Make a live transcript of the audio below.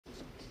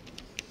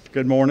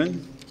Good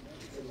morning.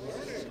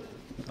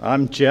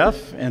 I'm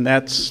Geoff, and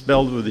that's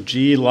spelled with a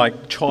G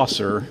like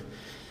Chaucer.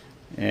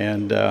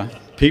 And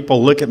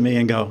people look at me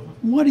and go,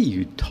 "What are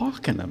you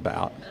talking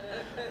about?"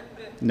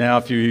 Now,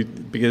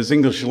 because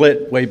English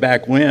Lit way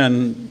back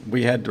when,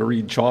 we had to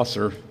read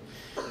Chaucer.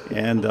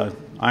 And the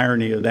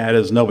irony of that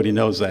is nobody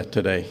knows that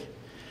today.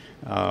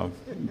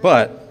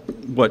 But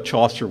what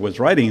Chaucer was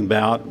writing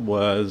about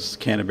was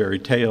Canterbury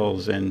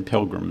Tales and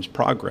Pilgrim's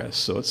Progress.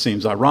 So it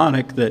seems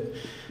ironic that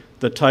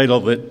the title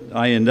that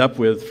I end up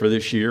with for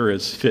this year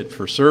is Fit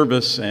for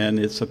Service, and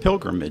it's a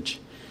pilgrimage.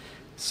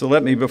 So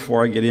let me,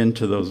 before I get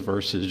into those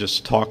verses,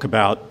 just talk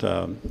about,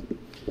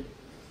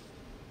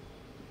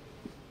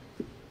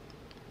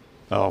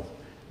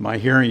 my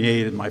hearing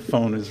aid and my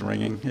phone is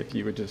ringing. If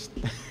you would just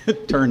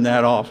turn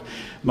that off.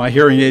 My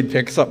hearing aid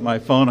picks up my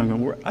phone.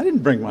 I'm going, I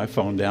didn't bring my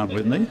phone down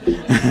with me.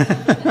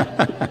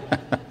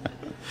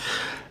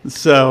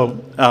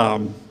 So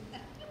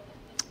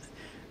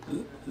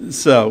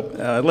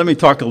let me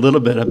talk a little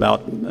bit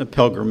about a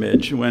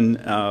pilgrimage. When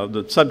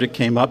the subject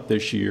came up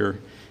this year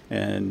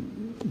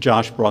and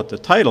Josh brought the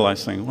title, I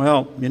was thinking,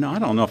 well, I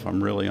don't know if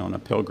I'm really on a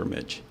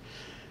pilgrimage.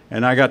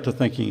 And I got to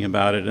thinking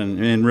about it,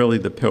 and really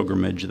the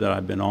pilgrimage that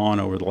I've been on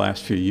over the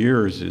last few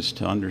years is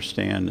to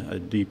understand a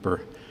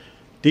deeper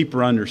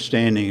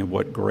understanding of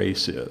what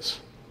grace is,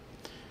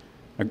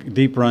 a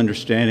deeper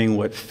understanding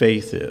what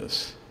faith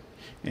is.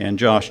 And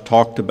Josh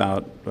talked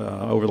about,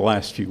 over the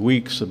last few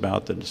weeks,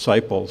 about the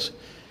disciples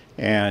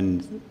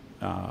and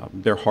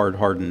their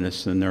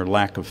hard-heartedness and their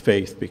lack of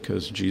faith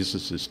because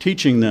Jesus is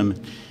teaching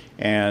them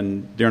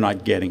and they're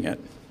not getting it.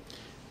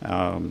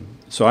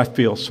 So I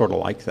feel sort of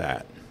like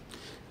that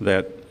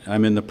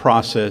I'm in the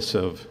process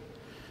of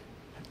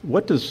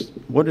what does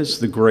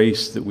the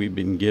grace that we've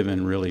been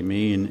given really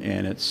mean?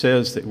 And it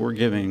says that we're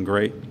giving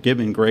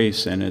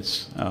grace, and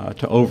it's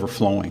to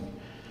overflowing.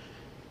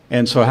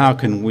 And so how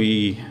can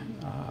we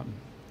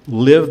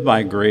live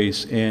by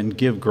grace and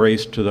give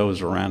grace to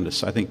those around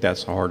us? I think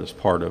that's the hardest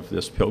part of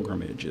this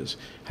pilgrimage is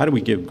how do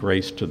we give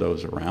grace to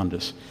those around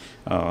us?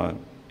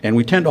 And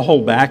we tend to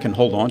hold back and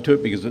hold on to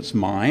it because it's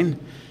mine.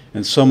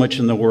 And so much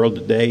in the world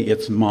today,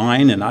 it's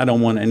mine, and I don't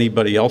want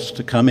anybody else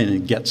to come in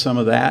and get some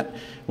of that,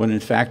 when in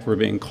fact we're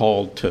being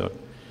called to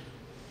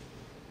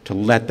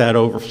let that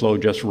overflow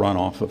just run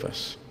off of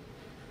us.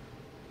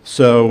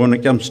 So when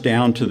it comes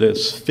down to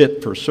this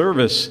fit for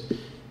service,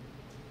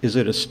 is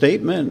it a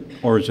statement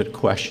or is it a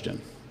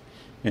question?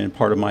 And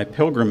part of my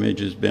pilgrimage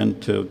has been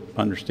to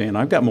understand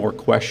I've got more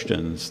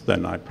questions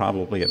than I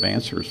probably have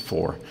answers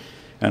for.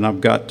 And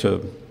I've got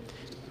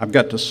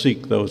to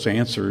seek those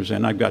answers,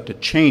 and I've got to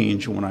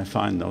change when I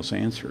find those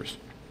answers.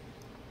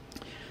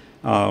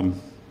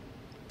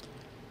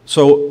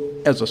 So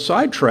as a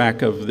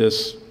sidetrack of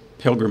this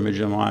pilgrimage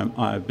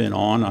I've been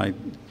on,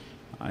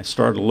 I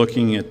started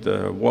looking at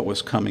what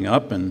was coming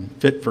up and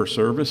fit for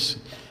service,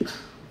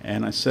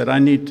 and I said, I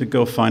need to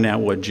go find out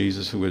what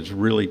Jesus was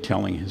really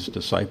telling his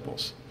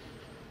disciples.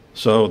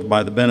 So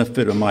by the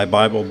benefit of my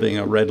Bible being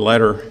a red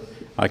letter,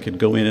 I could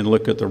go in and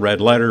look at the red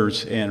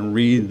letters and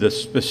read the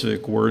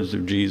specific words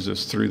of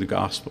Jesus through the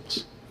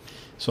Gospels.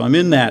 So I'm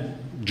in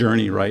that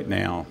journey right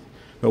now.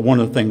 But one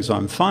of the things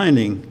I'm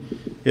finding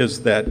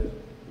is that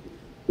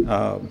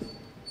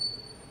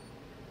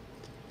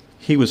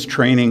he was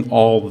training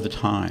all the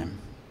time.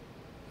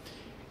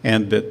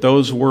 And that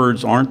those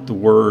words aren't the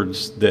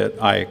words that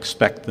I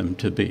expect them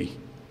to be.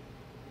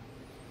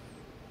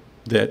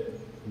 That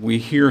we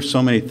hear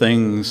so many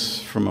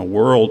things from a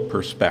world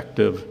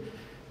perspective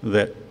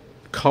that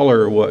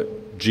color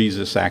what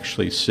Jesus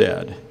actually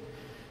said.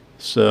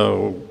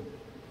 So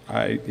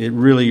it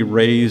really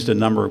raised a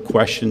number of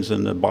questions.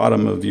 In the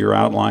bottom of your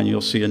outline,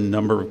 you'll see a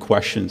number of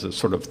questions that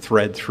sort of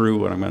thread through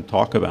what I'm going to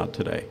talk about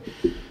today.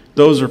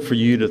 Those are for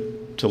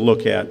you to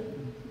look at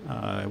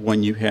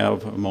when you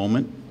have a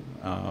moment.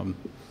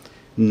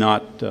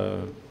 Not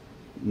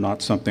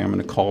something I'm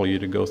going to call you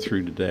to go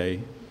through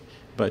today.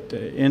 But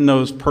in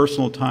those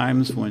personal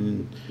times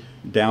when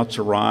doubts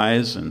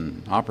arise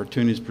and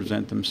opportunities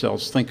present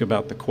themselves, think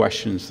about the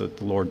questions that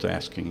the Lord's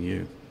asking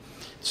you.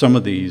 Some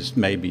of these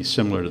may be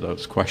similar to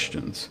those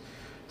questions,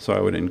 so I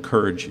would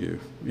encourage you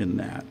in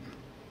that.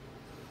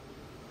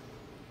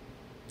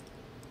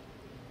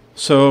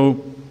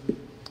 So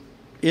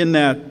in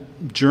that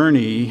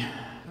journey,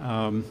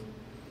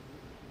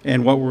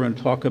 and what we're going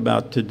to talk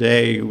about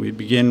today, we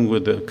begin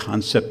with the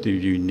concept of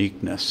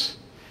uniqueness.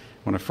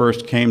 When I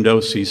first came to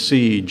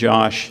OCC,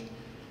 Josh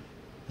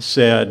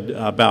said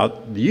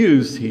about the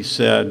youth, he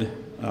said,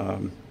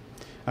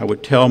 I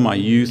would tell my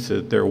youth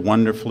that they're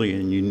wonderfully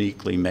and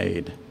uniquely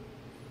made.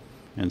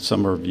 And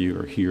some of you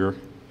are here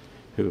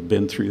who have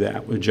been through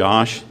that with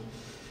Josh.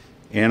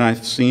 And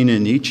I've seen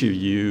in each of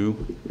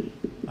you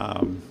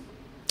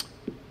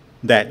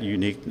that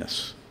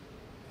uniqueness,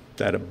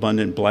 that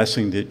abundant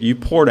blessing that you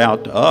poured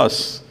out to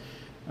us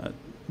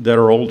that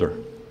are older.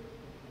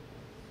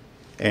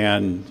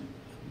 And,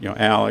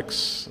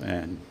 Alex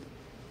and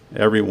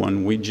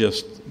everyone, we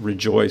just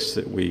rejoice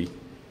that we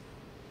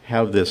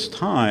have this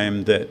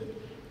time that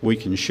we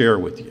can share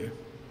with you.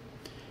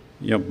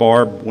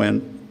 Barb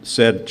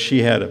said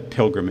she had a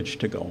pilgrimage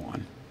to go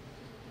on.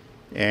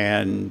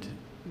 And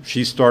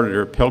she started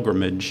her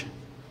pilgrimage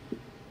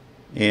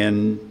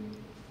and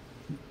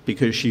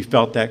because she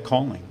felt that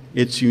calling.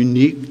 It's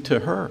unique to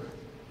her.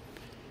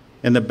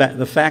 And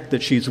the fact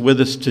that she's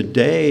with us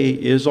today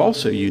is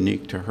also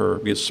unique to her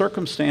because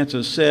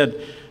circumstances said,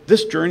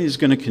 this journey is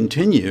going to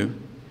continue,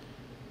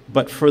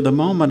 but for the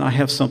moment I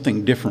have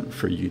something different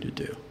for you to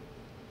do.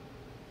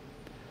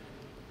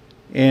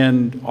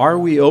 And are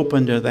we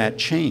open to that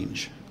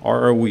change?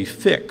 Or are we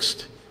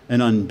fixed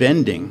and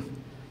unbending,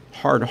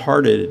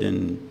 hard-hearted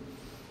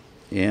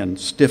and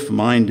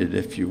stiff-minded,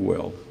 if you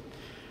will?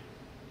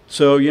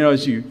 So,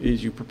 as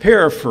you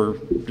prepare for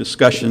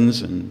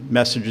discussions and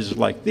messages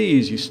like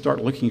these, you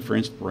start looking for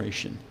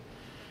inspiration.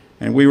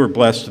 And we were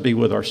blessed to be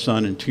with our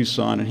son in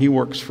Tucson, and he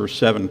works for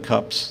 7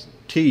 Cups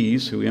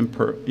Teas, who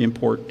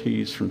import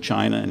teas from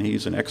China, and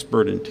he's an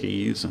expert in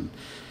teas, and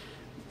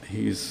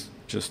he's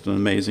just an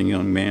amazing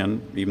young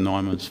man, even though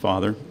I'm his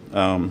father.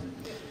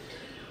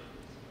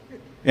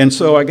 And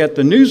so I got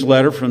the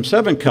newsletter from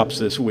 7 Cups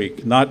this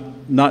week, not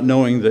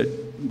knowing that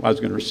I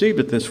was going to receive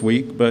it this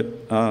week, but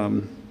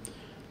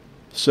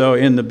so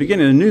in the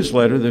beginning of the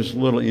newsletter, there's a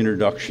little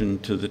introduction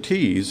to the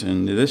teas,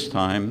 and this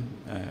time,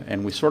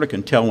 and we sort of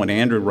can tell when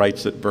Andrew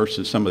writes it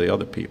versus some of the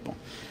other people.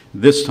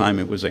 This time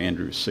it was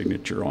Andrew's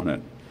signature on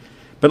it.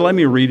 But let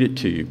me read it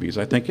to you because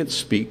I think it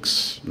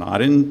speaks,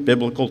 not in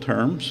biblical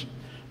terms,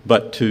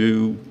 but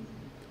to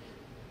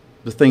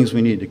the things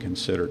we need to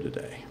consider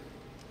today.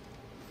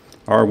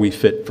 Are we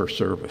fit for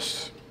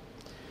service?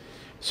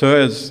 So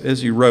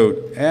as he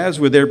wrote, as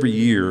with every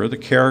year, the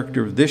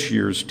character of this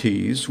year's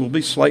teas will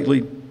be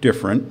slightly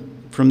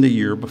different from the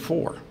year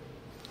before.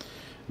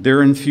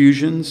 Their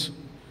infusions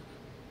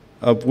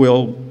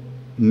will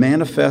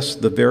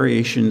manifest the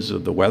variations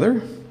of the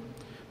weather,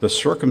 the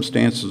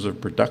circumstances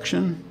of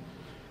production,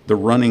 the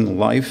running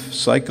life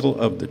cycle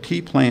of the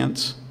tea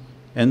plants,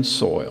 and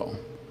soil.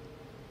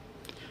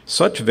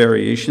 Such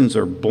variations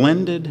are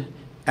blended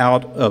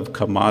out of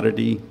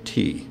commodity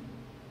tea.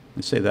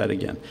 Let's say that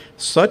again.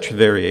 Such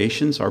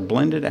variations are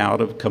blended out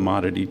of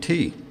commodity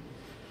tea.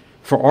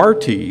 For our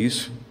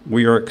teas,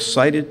 we are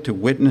excited to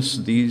witness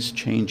these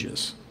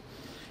changes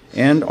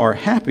and are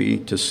happy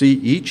to see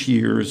each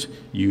year's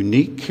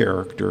unique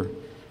character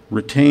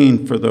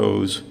retained for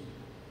those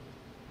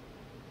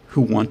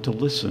who want to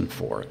listen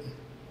for it.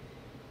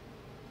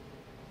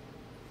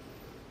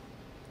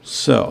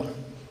 So,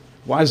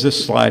 why is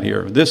this slide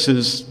here? This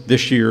is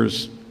this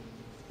year's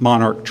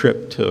Monarch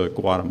trip to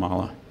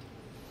Guatemala.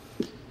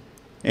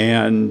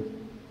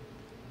 And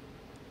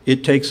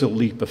it takes a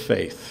leap of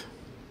faith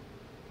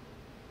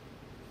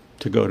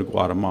to go to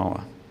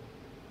Guatemala.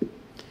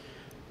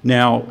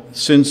 Now,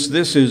 since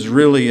this is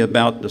really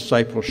about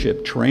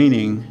discipleship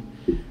training,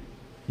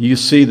 you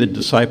see the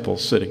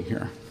disciples sitting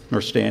here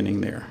or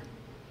standing there.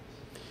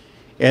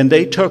 And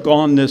they took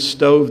on this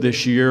stove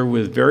this year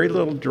with very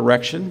little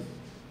direction,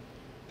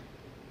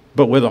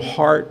 but with a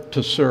heart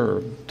to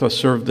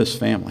serve this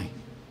family.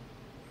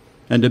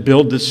 And to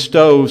build this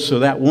stove so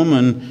that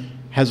woman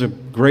has a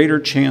greater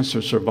chance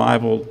of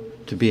survival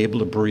to be able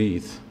to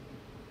breathe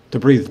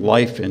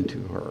life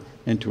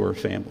into her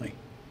family.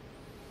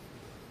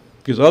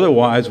 Because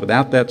otherwise,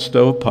 without that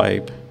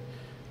stovepipe,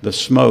 the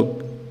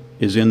smoke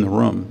is in the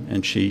room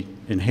and she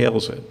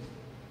inhales it.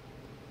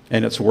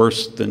 And it's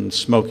worse than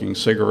smoking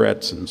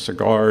cigarettes and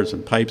cigars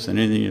and pipes and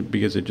anything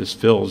because it just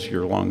fills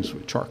your lungs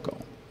with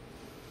charcoal.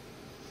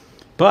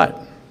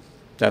 But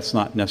that's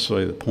not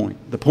necessarily the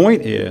point. The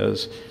point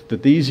is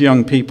that these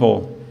young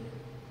people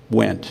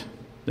went.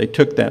 They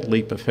took that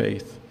leap of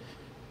faith.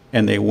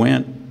 And they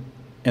went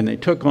and they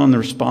took on the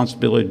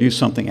responsibility to do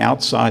something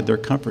outside their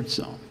comfort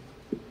zone.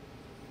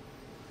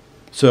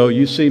 So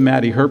you see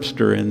Maddie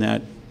Herbster in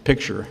that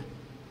picture.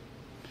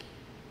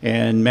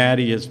 And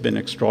Maddie has been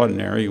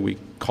extraordinary. We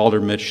called her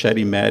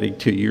Machete Maddie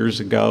 2 years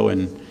ago,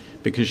 and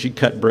because she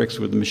cut bricks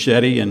with a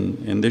machete,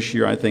 and this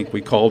year I think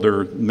we called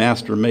her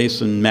Master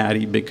Mason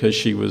Maddie because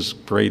she was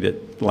great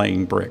at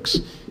laying bricks.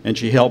 And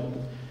she helped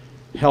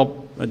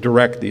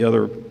direct the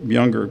other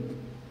younger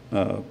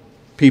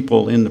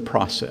people in the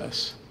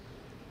process.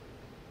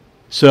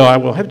 So I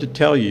will have to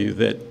tell you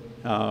that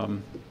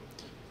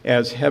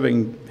as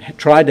having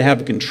tried to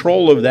have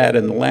control of that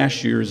in the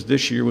last years,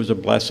 this year was a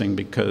blessing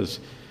because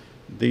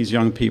these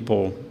young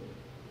people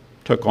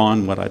took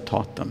on what I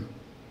taught them.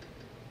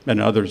 And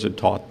others had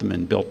taught them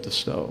and built the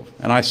stove.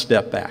 And I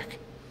stepped back,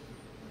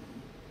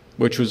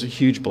 which was a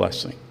huge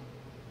blessing.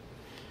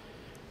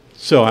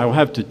 So I will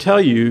have to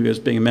tell you, as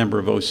being a member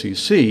of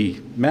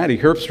OCC, Maddie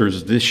Herbster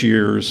is this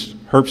year's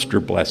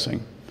Herbster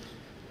blessing.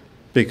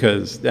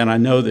 And I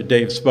know that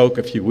Dave spoke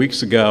a few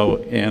weeks ago,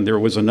 and there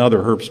was another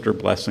Herbster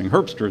blessing.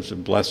 Herbsters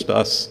have blessed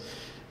us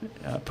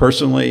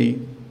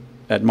personally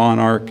at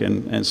Monarch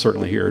and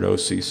certainly here at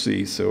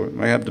OCC. So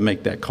I have to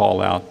make that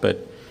call out.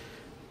 But,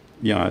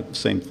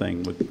 same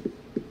thing with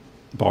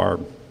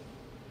Barb.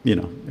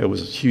 It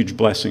was a huge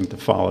blessing to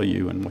follow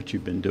you and what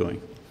you've been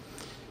doing.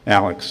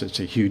 Alex, it's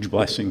a huge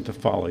blessing to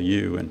follow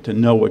you and to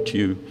know what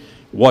you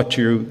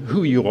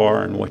who you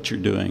are and what you're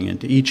doing,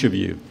 and to each of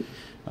you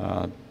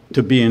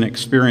to be an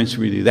experience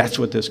with you. That's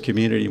what this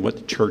community, what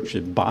the church,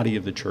 the body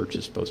of the church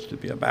is supposed to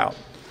be about.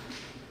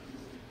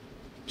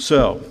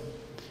 So,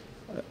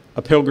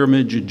 a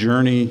pilgrimage, a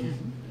journey,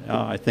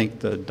 I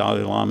think the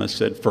Dalai Lama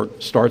said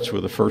starts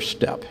with the first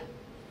step.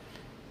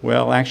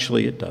 Well,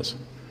 actually it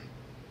doesn't.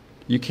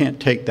 You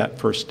can't take that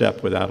first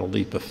step without a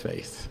leap of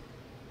faith.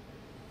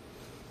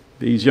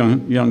 These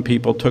young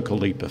people took a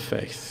leap of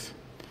faith.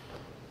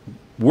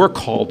 We're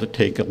called to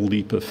take a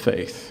leap of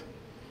faith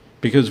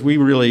because we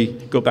really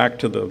go back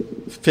to the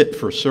fit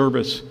for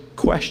service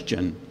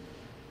question.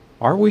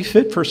 Are we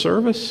fit for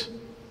service?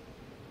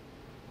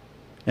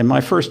 And my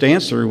first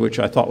answer, which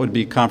I thought would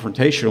be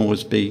confrontational,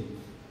 was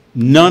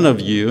none of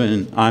you,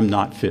 and I'm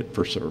not fit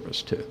for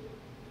service to.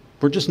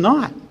 We're just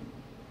not.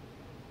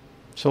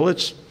 So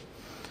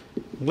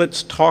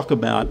let's talk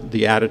about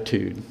the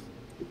attitude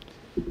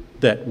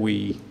that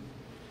we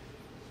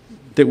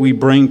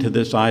bring to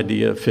this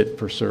idea of fit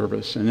for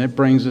service. And it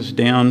brings us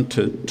down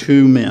to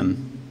two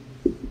men,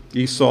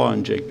 Esau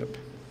and Jacob.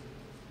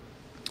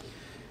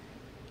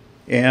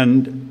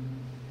 And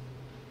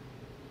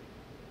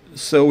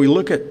so we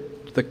look at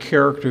the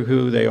character,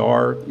 who they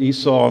are.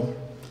 Esau,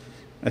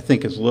 I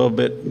think, is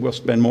we'll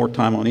spend more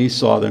time on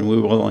Esau than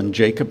we will on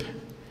Jacob,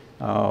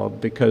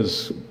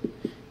 because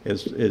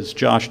as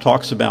Josh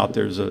talks about,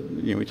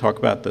 we talk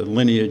about the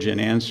lineage and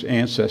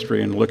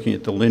ancestry and looking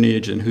at the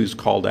lineage and who's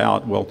called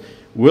out. Well,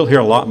 we'll hear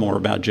a lot more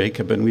about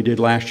Jacob, and we did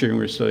last year when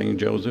we were studying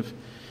Joseph.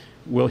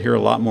 We'll hear a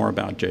lot more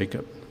about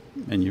Jacob,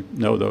 and you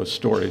know those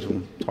stories.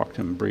 We'll talk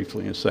to him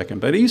briefly in a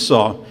second. But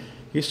Esau,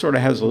 he sort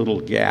of has a little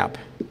gap,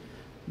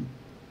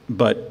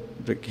 but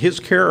his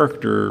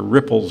character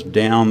ripples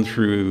down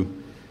through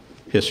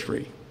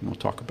history. And we'll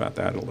talk about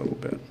that a little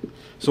bit.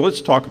 So let's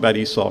talk about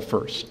Esau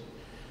first.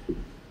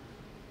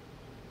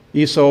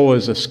 Esau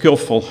was a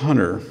skillful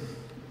hunter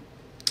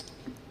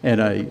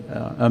and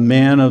a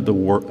man of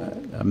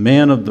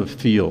the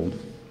field.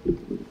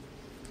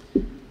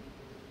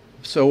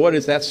 So what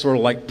is that? Sort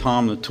of like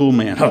Tom the Tool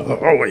Man.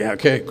 Oh yeah,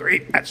 okay,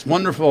 great, that's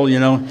wonderful.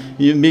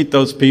 You meet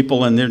those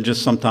people, and they're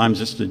just sometimes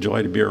just a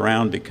joy to be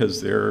around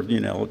because they're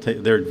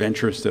they're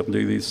adventurous. They'll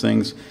do these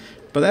things,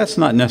 but that's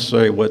not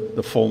necessarily what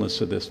the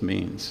fullness of this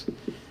means.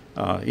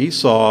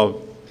 Esau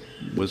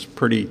was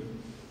pretty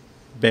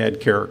bad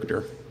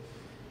character.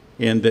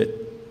 And that,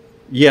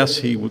 yes,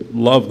 he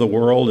loved the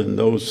world and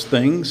those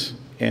things,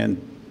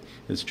 and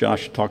as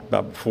Josh talked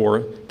about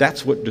before,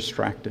 that's what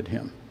distracted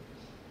him.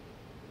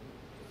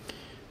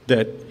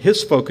 That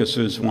his focus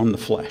is on the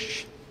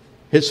flesh.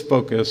 His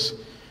focus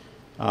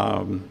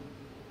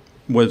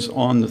was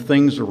on the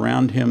things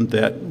around him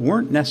that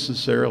weren't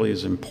necessarily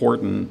as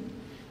important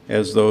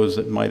as those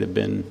that might have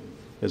been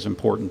as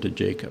important to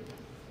Jacob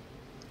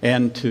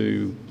and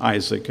to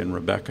Isaac and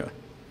Rebekah.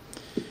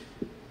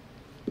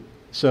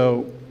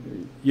 So,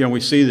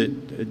 we see that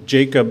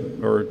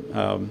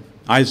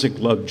Isaac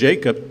loved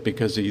Jacob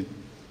because he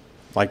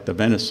liked the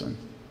venison.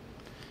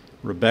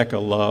 I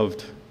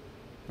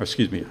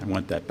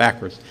went that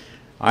backwards.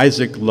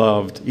 Isaac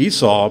loved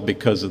Esau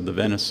because of the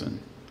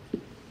venison.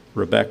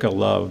 Rebekah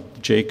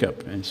loved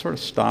Jacob, and it sort of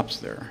stops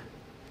there.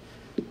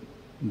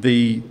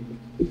 And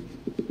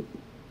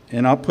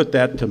I'll put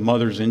that to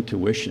mother's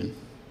intuition,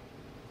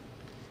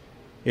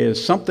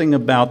 is something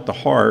about the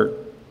heart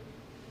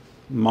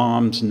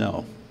moms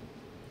know.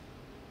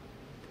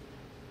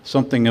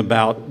 Something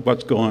about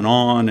what's going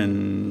on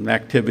and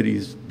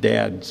activities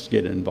dads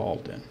get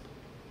involved in.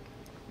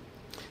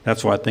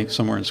 That's why I think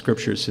somewhere in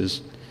Scripture it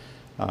says,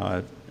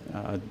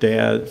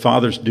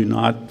 fathers, do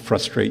not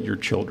frustrate your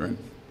children.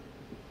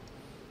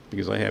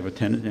 Because I have a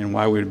tendency, and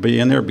why would it be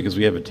in there? Because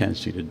we have a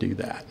tendency to do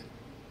that.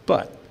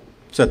 But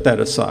set that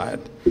aside.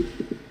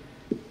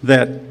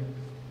 That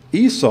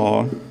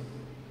Esau,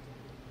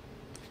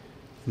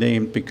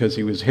 named because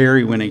he was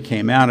hairy when he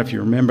came out, if you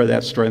remember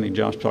that story I think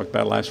Josh talked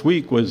about last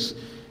week, was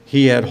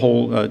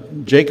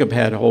Jacob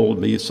had hold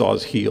of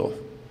Esau's heel.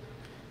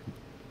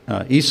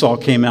 Esau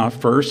came out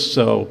first,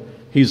 so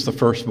he's the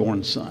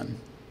firstborn son.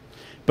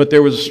 But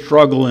there was a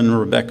struggle in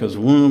Rebekah's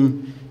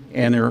womb,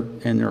 and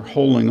they're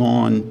holding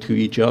on to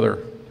each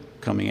other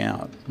coming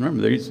out.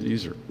 Remember,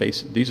 these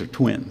are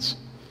twins.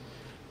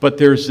 But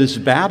there's this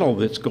battle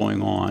that's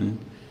going on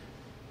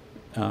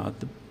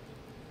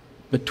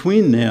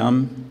between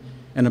them,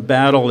 and a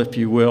battle, if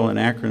you will, an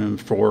acronym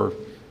for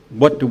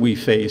what do we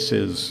face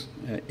is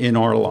in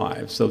our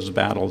lives, those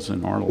battles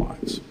in our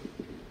lives.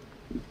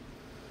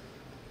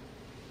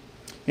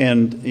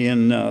 And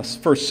in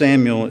 1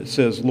 Samuel it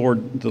says,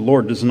 the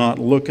Lord does not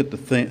look at the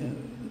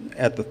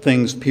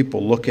things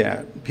people look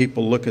at.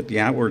 People look at the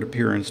outward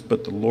appearance,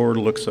 but the Lord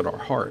looks at our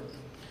heart.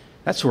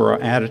 That's where our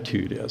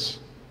attitude is.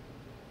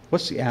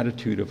 What's the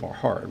attitude of our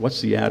heart?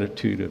 What's the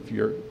attitude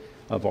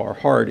of our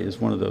heart is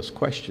one of those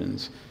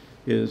questions,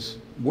 is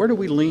where do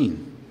we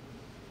lean?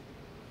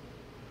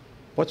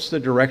 What's the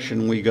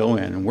direction we go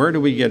in? And where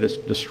do we get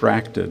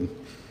distracted?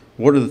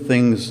 What are the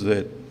things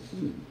that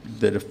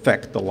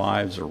affect the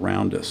lives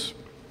around us?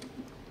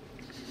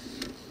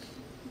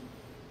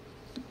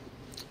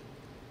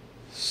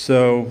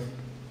 So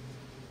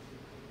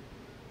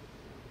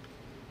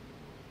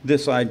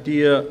this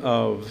idea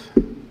of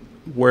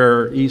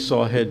where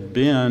Esau had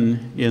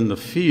been in the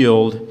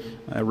field,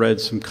 I read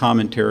some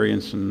commentary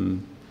and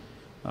some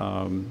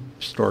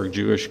historic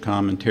Jewish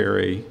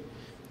commentary,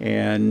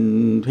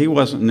 and he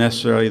wasn't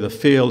necessarily, the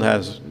field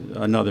has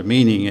another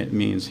meaning. It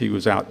means he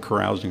was out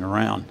carousing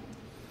around.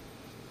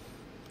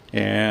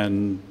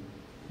 And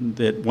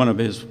that one of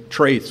his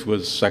traits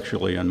was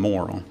sexually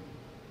immoral.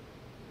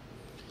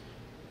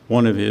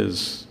 One of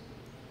his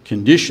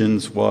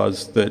conditions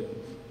was that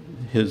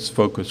his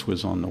focus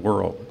was on the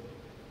world.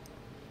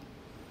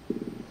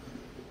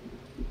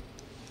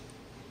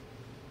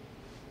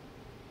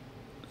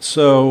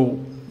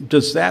 So,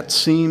 does that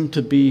seem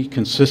to be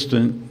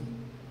consistent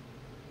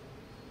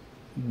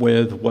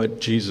with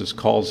what Jesus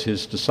calls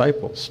his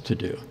disciples to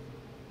do?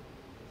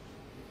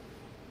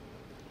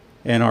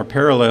 And our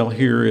parallel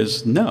here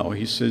is no.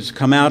 He says,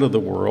 come out of the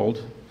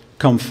world,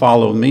 come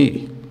follow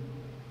me.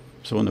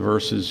 So in the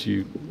verses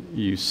you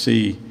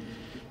see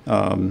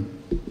in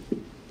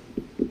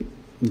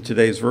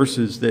today's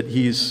verses that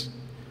he's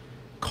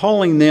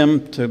calling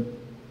them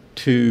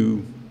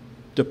to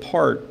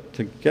depart,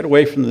 to get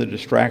away from the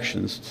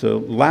distractions, to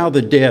allow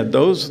the dead,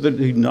 those that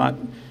do not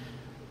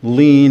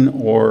lean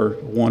or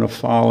want to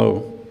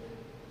follow,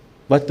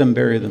 let them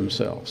bury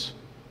themselves.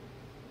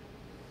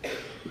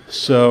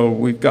 So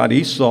we've got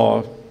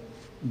Esau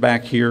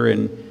back here,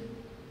 and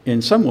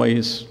in some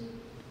ways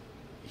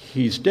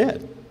he's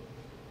dead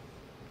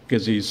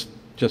because he's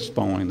just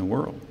following the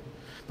world.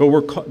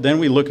 But then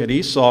we look at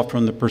Esau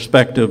from the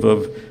perspective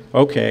of,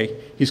 okay,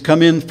 he's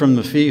come in from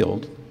the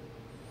field,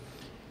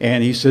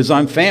 and he says,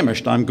 I'm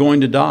famished, I'm going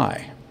to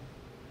die.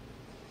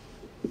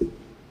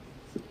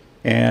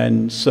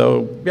 And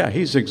so, yeah,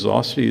 he's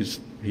exhausted.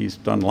 He's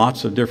done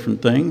lots of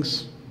different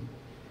things.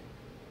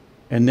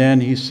 And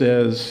then he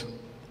says,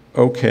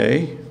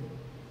 okay.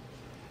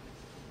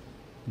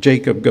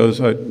 Jacob goes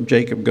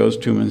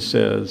to him and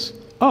says,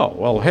 oh,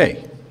 well,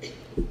 hey,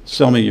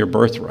 sell me your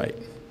birthright.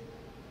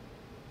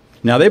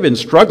 Now, they've been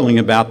struggling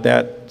about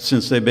that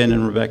since they've been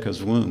in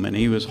Rebekah's womb, and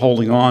he was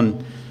holding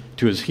on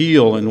to his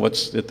heel, and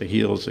what's at the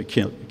heel is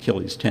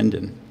Achilles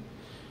tendon.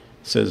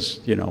 It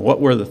says, you know, what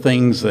were the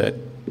things that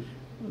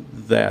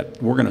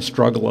we're going to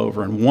struggle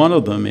over? And one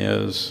of them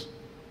is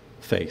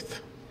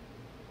faith.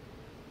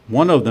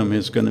 One of them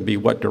is going to be,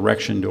 what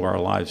direction do our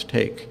lives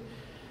take?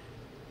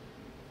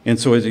 And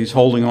so as he's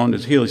holding on to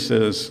his heel, he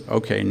says,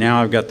 okay,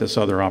 now I've got this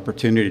other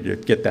opportunity to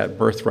get that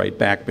birthright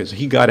back, because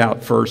he got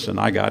out first and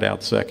I got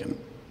out second.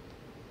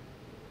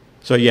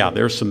 So yeah,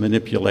 there's some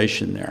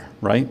manipulation there,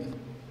 right?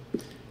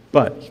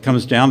 But he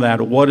comes down to that.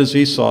 What does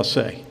Esau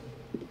say?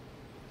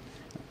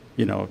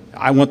 You know,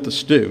 I want the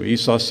stew.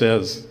 Esau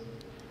says,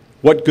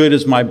 what good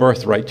is my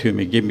birthright to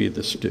me? Give me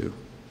the stew.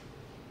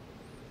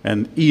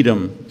 And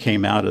Edom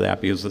came out of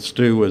that, because the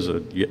stew was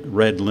a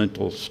red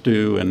lentil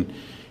stew,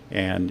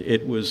 and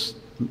it was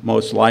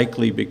most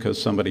likely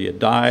because somebody had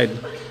died,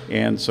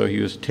 and so he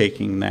was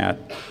taking that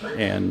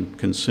and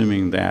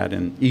consuming that,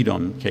 and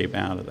Edom came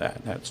out of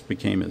that. That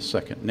became his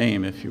second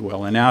name, if you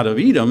will. And out of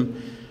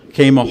Edom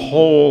came a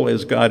whole,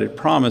 as God had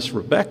promised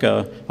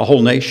Rebekah, a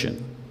whole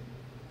nation.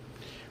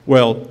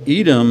 Well,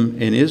 Edom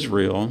and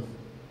Israel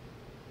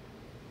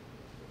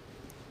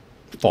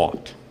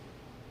fought.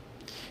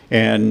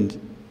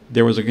 And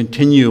there was a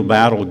continual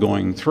battle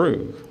going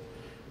through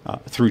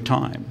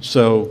time.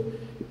 So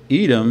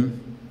Edom,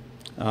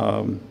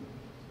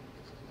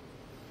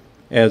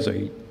 as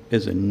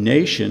a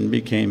nation,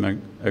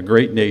 became a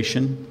great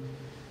nation.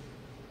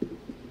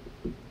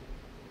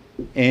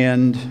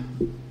 And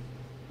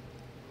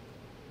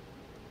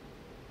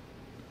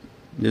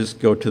just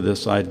go to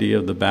this idea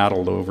of the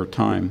battle over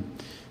time,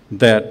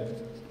 that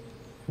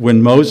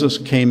when Moses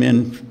came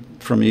in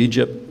from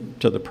Egypt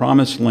to the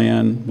promised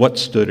land, what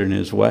stood in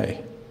his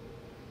way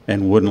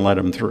and wouldn't let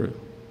him through?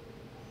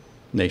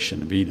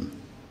 Nation of Edom.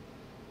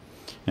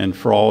 And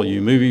for all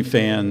you movie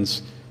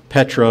fans,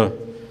 Petra,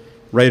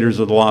 Raiders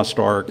of the Lost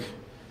Ark,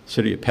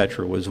 city of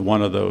Petra was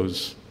one of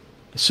those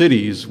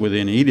cities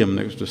within Edom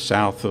that was just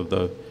south of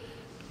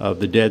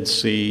the Dead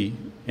Sea,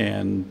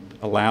 and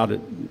allowed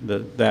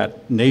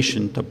that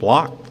nation to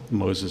block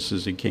Moses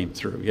as he came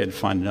through. He had to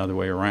find another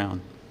way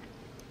around.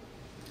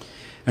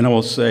 And I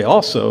will say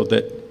also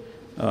that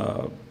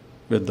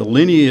the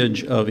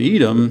lineage of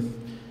Edom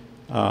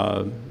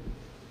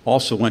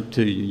also went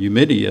to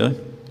Numidia,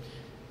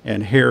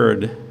 and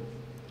Herod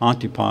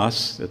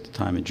Antipas, at the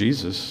time of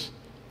Jesus,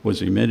 was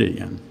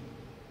Numidian.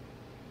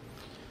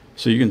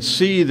 So you can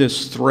see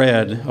this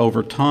thread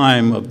over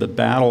time of the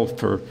battle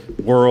for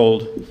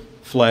world,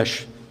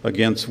 flesh,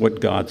 against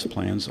what God's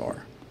plans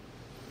are.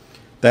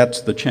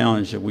 That's the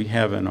challenge that we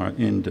have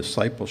in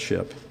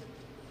discipleship.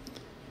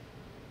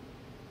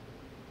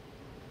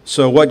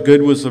 So what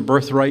good was the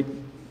birthright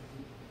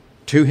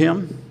to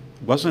him?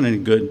 It wasn't any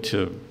good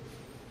to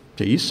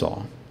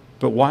Esau.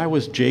 But why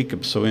was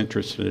Jacob so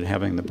interested in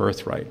having the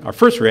birthright? Our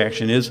first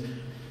reaction is,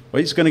 well,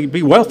 he's going to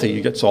be wealthy.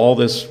 He gets all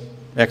this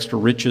extra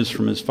riches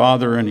from his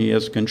father, and he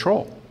has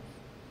control.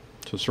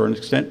 To a certain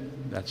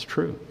extent, that's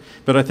true.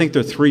 But I think there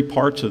are three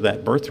parts of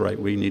that birthright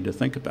we need to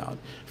think about.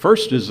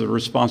 First is the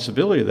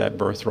responsibility of that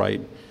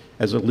birthright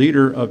as a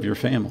leader of your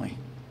family.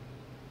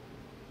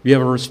 You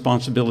have a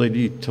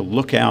responsibility to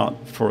look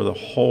out for the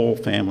whole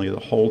family, the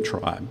whole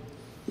tribe,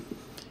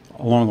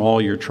 along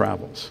all your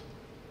travels.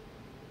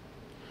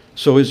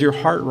 So is your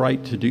heart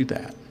right to do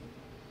that?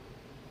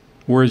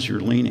 Where is your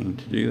leaning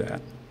to do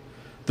that?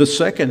 The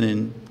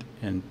second,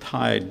 and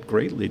tied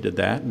greatly to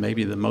that,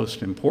 maybe the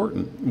most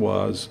important,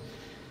 was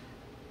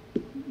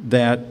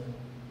that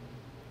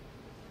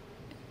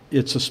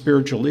it's a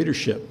spiritual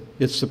leadership.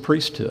 It's the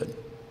priesthood.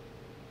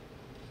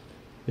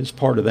 It's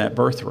part of that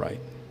birthright.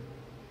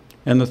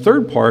 And the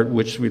third part,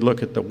 which we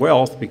look at the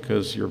wealth,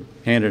 because you're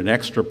handed an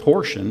extra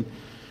portion,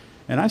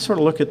 and I sort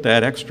of look at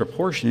that extra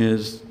portion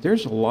is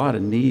there's a lot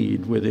of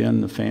need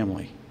within the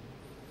family.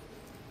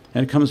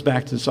 And it comes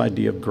back to this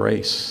idea of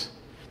grace.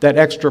 That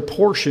extra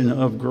portion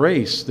of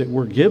grace that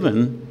we're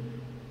given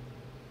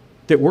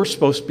that we're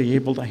supposed to be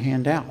able to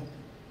hand out.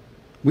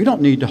 We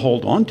don't need to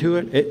hold on to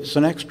it. It's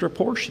an extra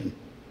portion.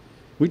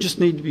 We just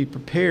need to be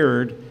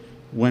prepared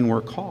when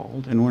we're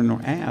called and when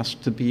we're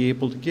asked to be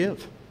able to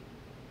give.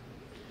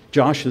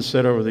 Josh has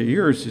said over the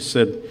years, he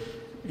said,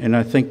 and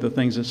I think the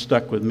things that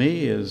stuck with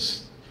me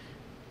is,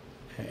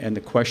 and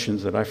the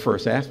questions that I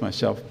first asked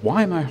myself,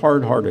 why am I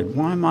hard-hearted?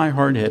 Why am I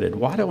hard-headed?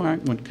 Why do I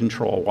want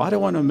control? Why do I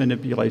want to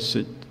manipulate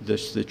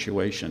this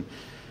situation?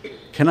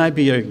 Can I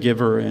be a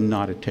giver and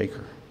not a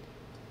taker?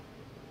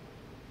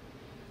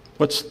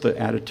 What's the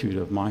attitude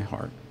of my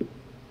heart?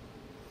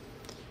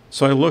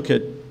 So I look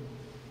at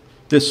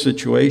this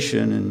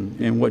situation,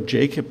 and what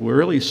Jacob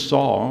really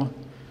saw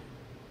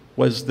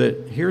was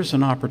that here's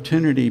an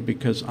opportunity,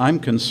 because I'm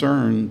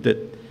concerned that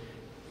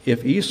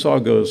if Esau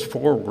goes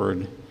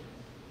forward,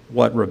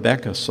 what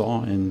Rebekah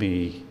saw in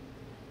me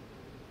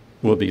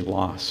will be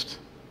lost.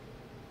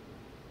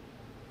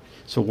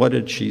 So what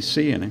did she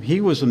see in him?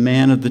 He was a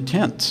man of the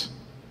tents.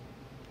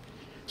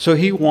 So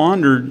he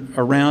wandered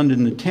around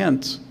in the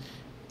tents,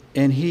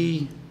 and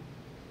he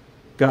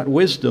got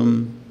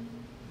wisdom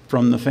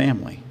from the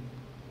family.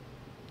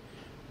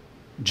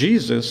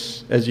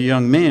 Jesus, as a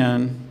young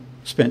man,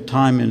 spent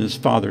time in his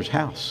father's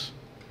house,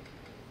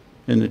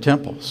 in the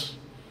temples.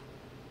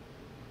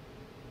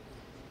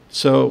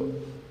 So,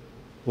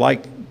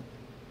 like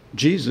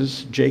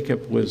Jesus,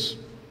 Jacob was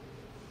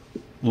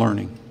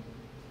learning.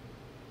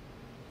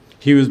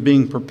 He was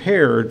being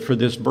prepared for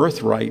this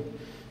birthright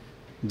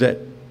that,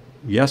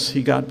 yes,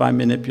 he got by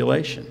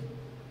manipulation.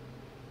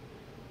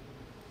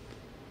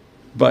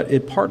 But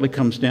it partly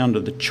comes down to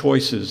the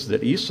choices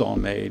that Esau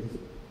made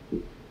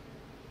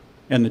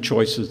and the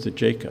choices that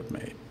Jacob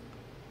made.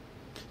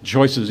 The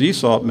choices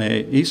Esau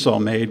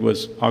made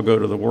was, I'll go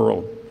to the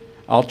world.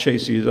 I'll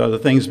chase these other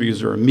things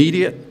because they're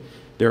immediate,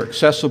 they're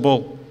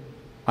accessible,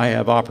 I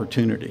have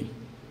opportunity.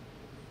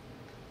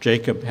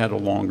 Jacob had a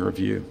longer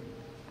view.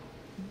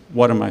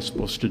 What am I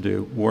supposed to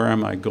do? Where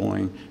am I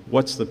going?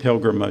 What's the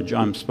pilgrimage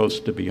I'm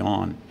supposed to be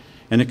on?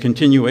 And a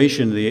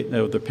continuation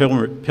of the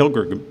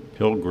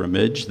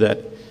pilgrimage that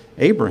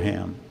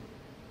Abraham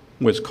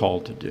was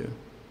called to do.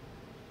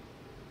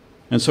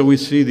 And so we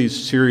see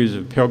these series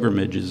of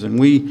pilgrimages, and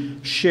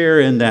we share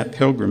in that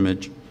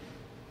pilgrimage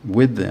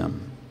with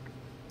them.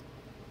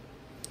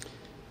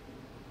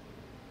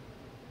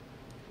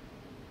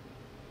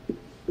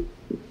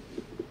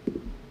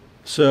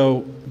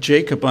 So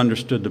Jacob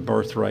understood the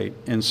birthright,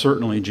 and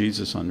certainly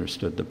Jesus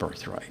understood the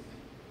birthright.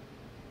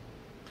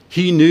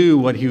 He knew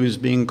what he was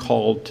being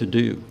called to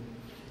do,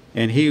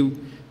 and he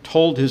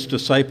told his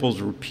disciples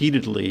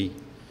repeatedly,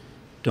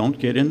 don't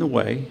get in the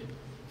way,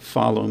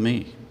 follow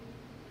me.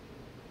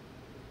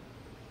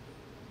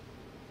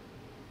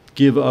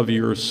 Give of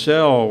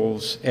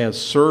yourselves as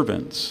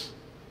servants.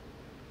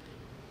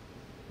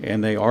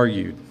 And they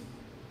argued.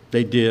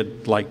 They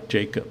did like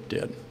Jacob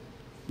did.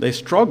 They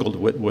struggled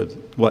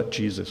with what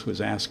Jesus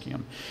was asking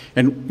them.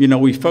 And, you know,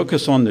 we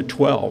focus on the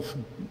 12,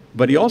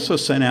 but he also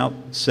sent out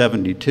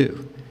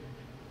 72.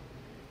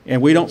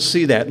 And we don't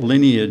see that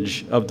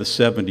lineage of the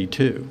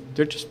 72.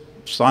 They're just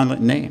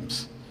silent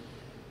names.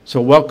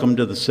 So welcome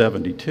to the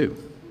 72.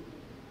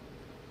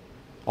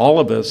 All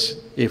of us,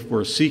 if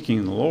we're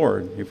seeking the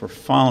Lord, if we're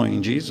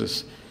following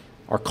Jesus,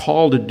 are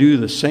called to do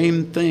the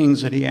same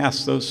things that he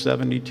asked those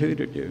 72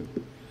 to do.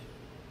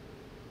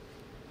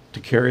 To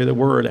carry the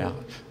word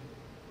out,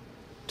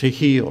 to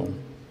heal,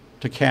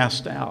 to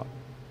cast out.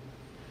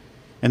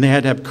 And they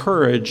had to have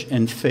courage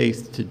and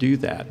faith to do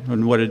that.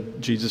 And what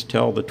did Jesus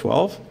tell the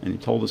 12? And he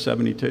told the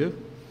 72?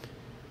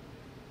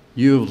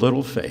 You have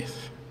little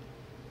faith.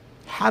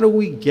 How do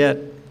we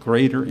get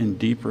greater and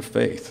deeper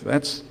faith?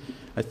 That's,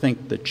 I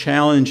think, the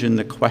challenge and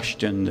the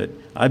question that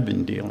I've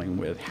been dealing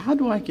with. How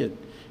do I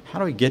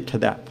get to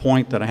that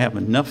point that I have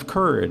enough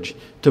courage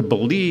to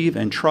believe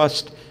and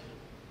trust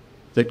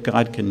that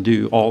God can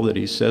do all that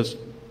he says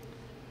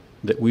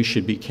that we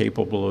should be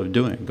capable of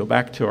doing? Go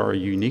back to our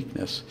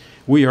uniqueness.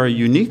 We are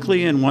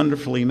uniquely and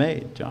wonderfully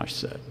made, Josh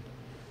said.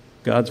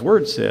 God's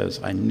word says,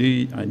 I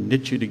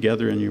knit you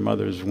together in your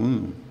mother's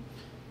womb.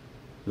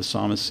 The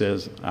psalmist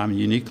says, I'm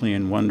uniquely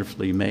and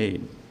wonderfully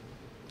made.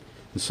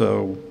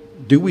 So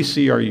do we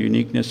see our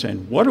uniqueness,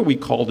 and what are we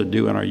called to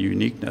do in our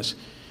uniqueness?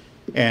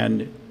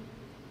 And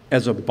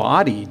as a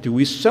body, do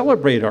we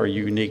celebrate our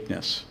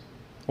uniqueness,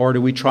 or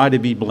do we try to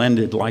be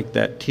blended like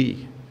that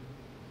tea?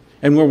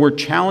 And when we're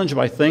challenged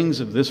by things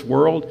of this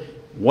world,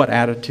 what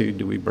attitude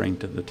do we bring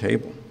to the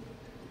table?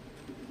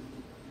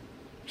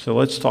 So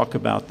let's talk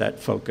about that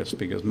focus,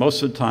 because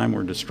most of the time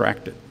we're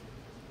distracted.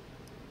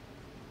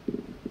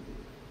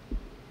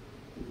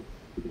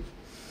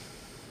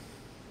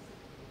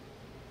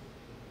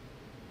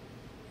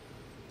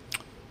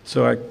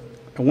 So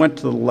I went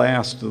to the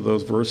last of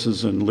those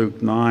verses in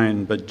Luke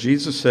 9, but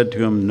Jesus said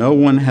to him, no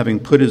one having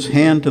put his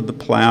hand to the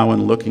plow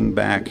and looking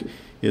back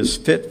is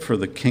fit for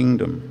the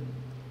kingdom.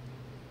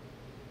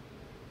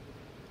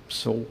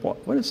 So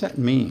what does that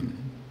mean?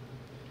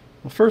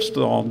 Well, first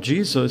of all,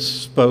 Jesus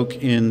spoke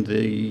in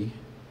the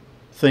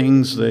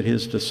things that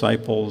his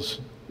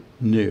disciples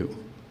knew,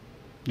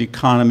 the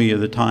economy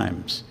of the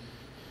times.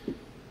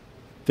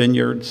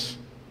 Vineyards,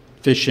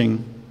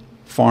 fishing,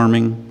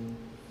 farming,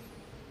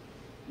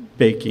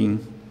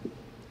 baking.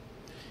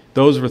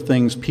 Those were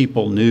things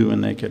people knew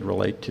and they could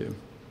relate to.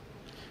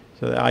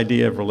 So the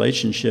idea of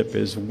relationship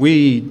is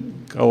we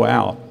go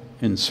out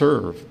and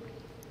serve.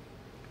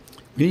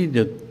 We need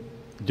to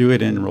do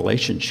it in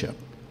relationship.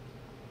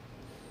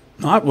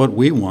 Not what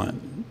we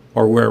want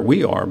or where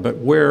we are, but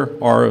where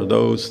are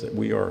those that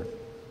we are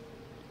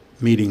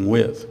meeting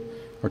with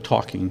or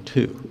talking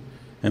to?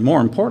 And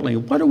more importantly,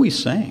 what are we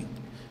saying?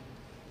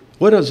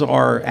 What is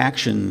our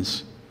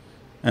actions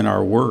and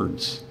our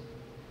words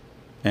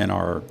and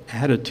our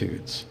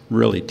attitudes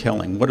really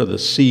telling? What are the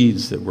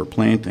seeds that we're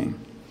planting?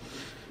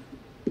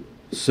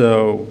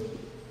 So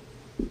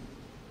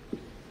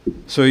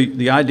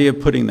the idea of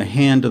putting the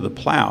hand to the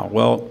plow,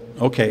 well,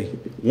 okay,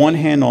 one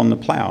hand on the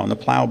plow, and the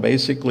plow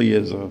basically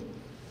is a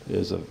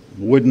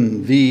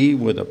wooden V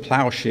with a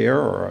plowshare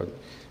or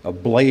a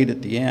blade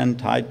at the end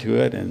tied to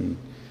it and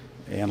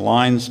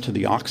lines to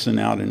the oxen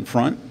out in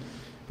front.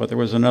 But there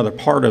was another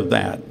part of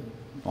that.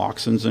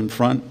 Oxen's in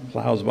front,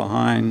 plows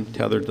behind,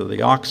 tethered to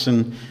the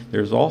oxen.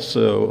 There's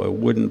also a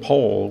wooden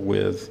pole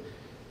with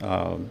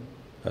a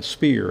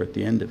spear at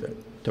the end of it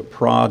to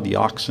prod the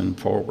oxen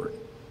forward.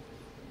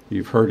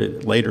 You've heard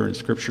it later in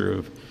Scripture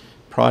of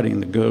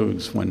prodding the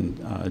goads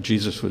when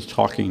Jesus was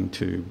talking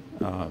to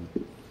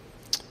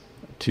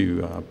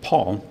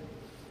Paul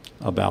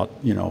about,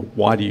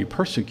 why do you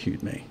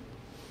persecute me?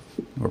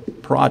 Or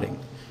prodding.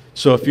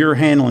 So if you're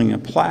handling a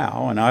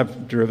plow, and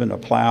I've driven a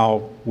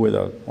plow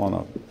on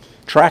a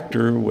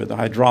tractor with a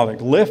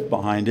hydraulic lift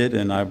behind it,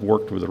 and I've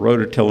worked with a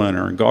rototiller in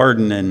our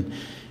garden, and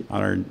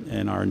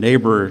our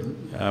neighbor,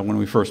 when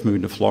we first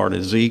moved to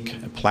Florida,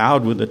 Zeke,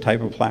 plowed with the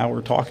type of plow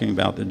we're talking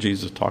about that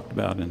Jesus talked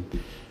about in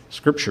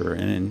Scripture.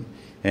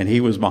 And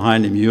he was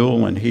behind a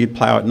mule, and he'd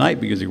plow at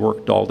night because he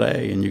worked all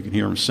day, and you can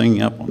hear him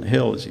singing up on the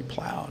hill as he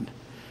plowed.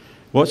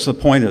 What's the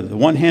point of it? The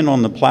one hand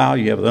on the plow,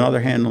 you have another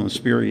hand on the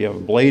spear, you have a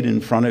blade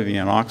in front of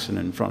you, an oxen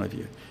in front of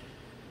you.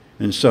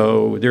 And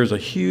so there's a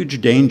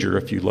huge danger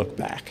if you look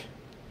back.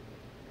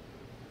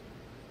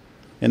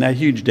 And that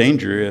huge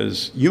danger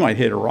is you might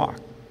hit a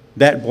rock.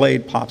 That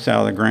blade pops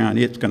out of the ground,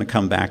 it's going to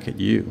come back at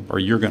you, or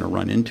you're going to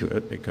run into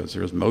it because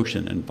there's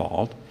motion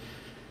involved.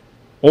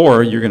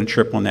 Or you're going to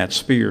trip on that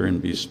spear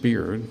and be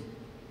speared.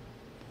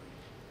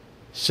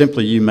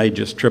 Simply, you may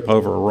just trip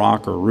over a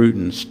rock or root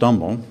and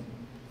stumble.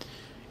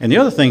 And the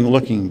other thing,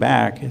 looking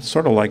back, it's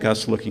sort of like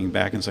us looking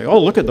back and say, oh,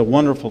 look at the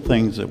wonderful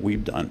things that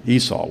we've done.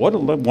 Esau, what are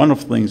the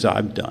wonderful things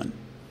I've done?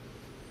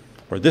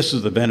 Or this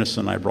is the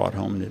venison I brought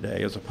home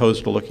today, as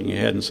opposed to looking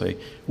ahead and say,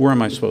 where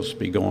am I supposed to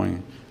be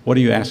going? What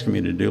are you asking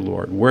me to do,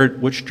 Lord?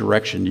 Which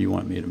direction do you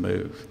want me to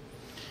move?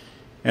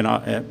 And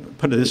I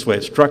put it this way,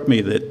 it struck me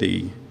that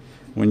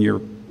when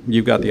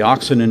you've got the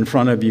oxen in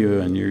front of you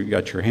and you've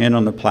got your hand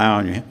on the plow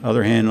and your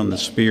other hand on the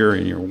spear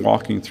and you're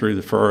walking through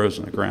the furrows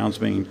and the ground's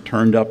being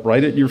turned up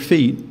right at your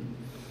feet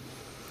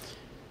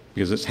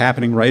because it's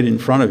happening right in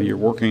front of you, you're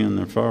working in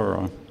the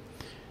furrow,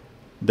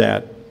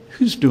 that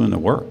who's doing the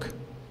work?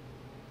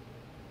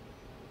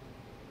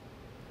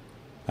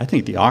 I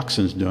think the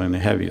oxen's doing the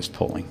heaviest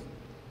pulling.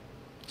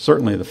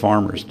 Certainly the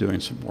farmer's doing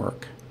some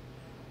work.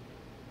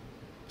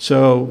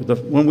 So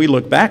when we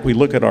look back, we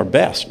look at our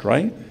best,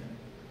 right?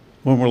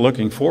 When we're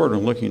looking forward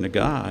and looking to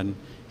God,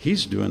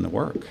 he's doing the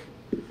work.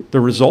 The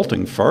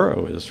resulting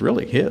furrow is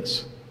really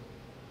his.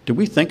 Do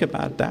we think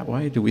about it that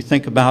way? Do we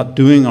think about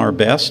doing our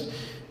best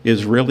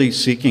is really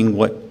seeking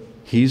what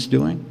he's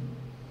doing?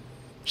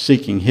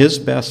 Seeking his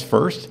best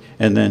first,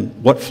 and then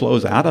what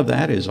flows out of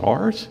that is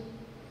ours?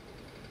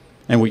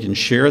 And we can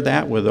share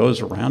that with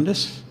those around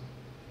us?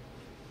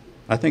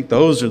 I think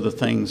those are the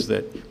things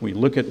that we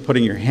look at.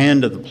 Putting your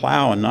hand to the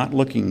plow and not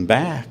looking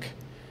back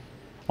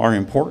are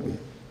important.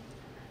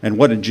 And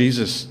what did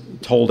Jesus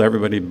told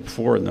everybody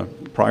before in the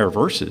prior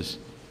verses?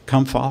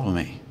 Come follow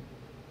me.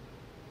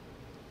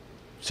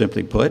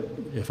 Simply put,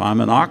 if I'm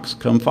an ox,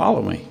 come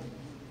follow me.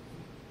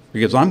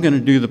 Because I'm going to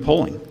do the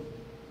pulling.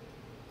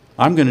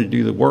 I'm going to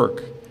do the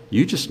work.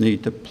 You just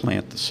need to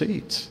plant the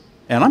seeds.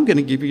 And I'm going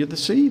to give you the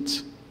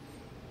seeds.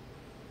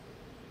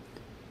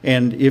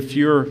 And if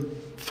you're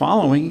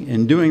following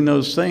and doing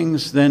those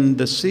things, then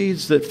the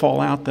seeds that fall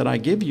out that I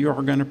give you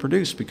are going to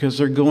produce because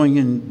they're going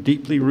in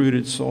deeply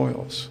rooted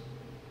soils.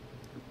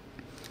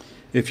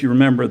 If you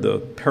remember the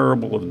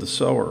parable of the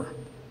sower,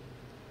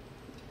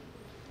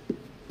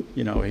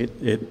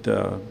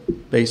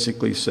 it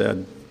basically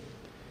said,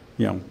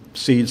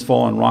 seeds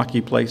fall in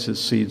rocky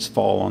places, seeds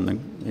fall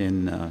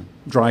in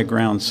dry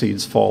ground,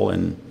 seeds fall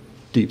in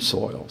deep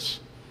soils.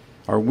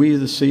 Are we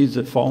the seeds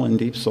that fall in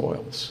deep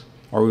soils?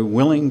 Are we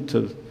willing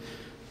to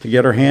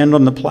get our hand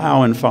on the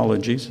plow and follow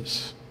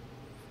Jesus?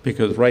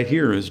 Because right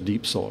here is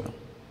deep soil.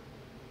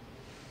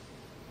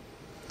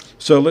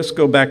 So let's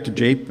go back to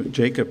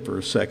Jacob for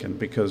a second,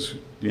 because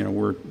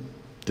we're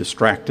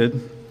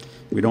distracted.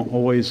 We don't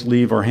always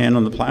leave our hand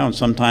on the plow, and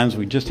sometimes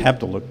we just have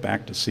to look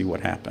back to see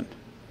what happened.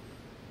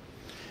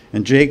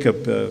 And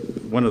Jacob,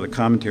 one of the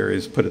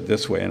commentaries put it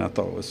this way, and I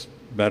thought it was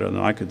better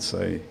than I could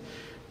say.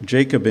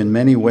 Jacob in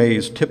many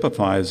ways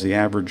typifies the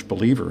average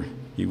believer.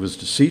 He was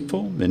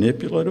deceitful,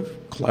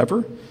 manipulative,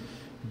 clever,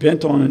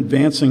 bent on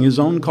advancing his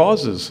own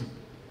causes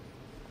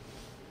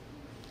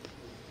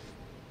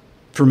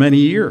for many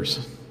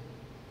years.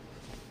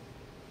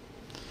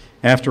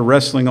 After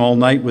wrestling all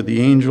night with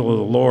the angel of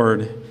the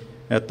Lord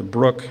at the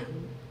brook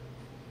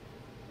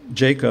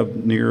Jacob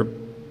near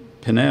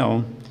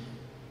Peniel,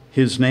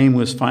 his name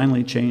was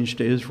finally changed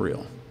to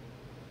Israel.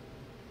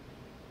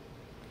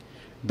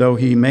 Though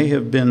he may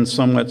have been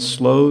somewhat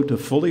slow to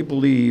fully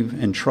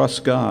believe and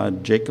trust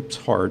God, Jacob's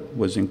heart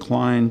was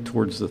inclined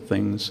towards the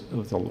things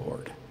of the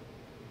Lord.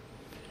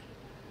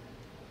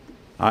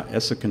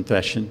 That's a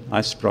confession.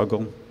 I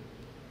struggled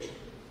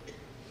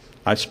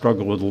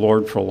with the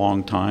Lord for a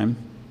long time.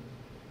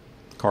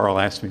 Carl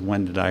asked me,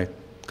 when did I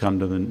come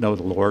to know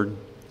the Lord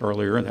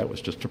earlier? And that was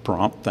just a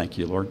prompt. Thank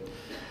you, Lord.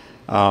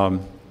 I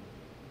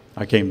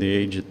came to the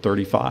age at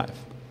 35.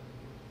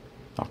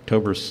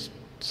 October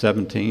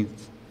 17th,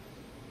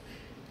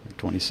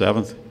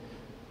 27th,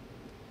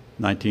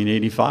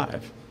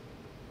 1985.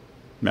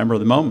 Remember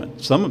the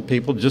moment. Some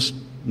people just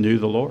knew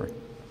the Lord.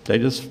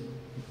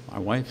 My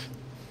wife,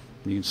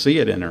 you can see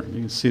it in her.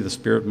 You can see the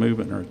Spirit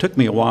moving in her. It took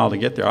me a while to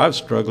get there. I was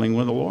struggling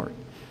with the Lord.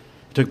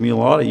 It took me a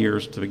lot of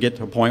years to get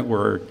to a point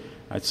where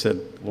I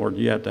said, Lord,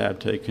 you have to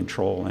take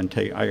control, and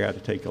I got to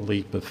take a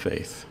leap of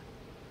faith.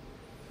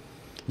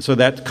 And so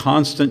that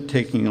constant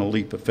taking a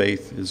leap of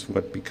faith is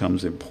what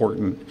becomes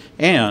important.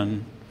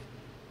 And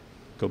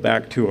go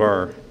back to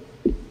our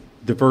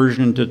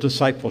diversion to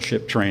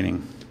discipleship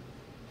training.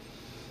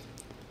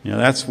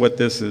 That's what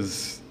this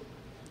is.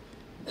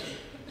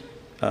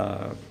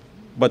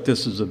 What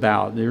this is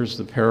about. There's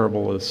the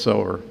parable of the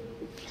sower.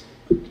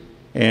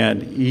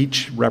 And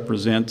each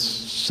represents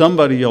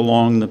somebody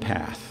along the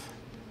path.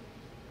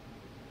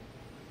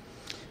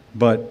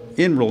 But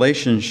in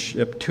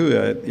relationship to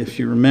it, if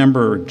you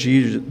remember,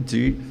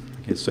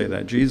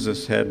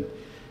 Jesus had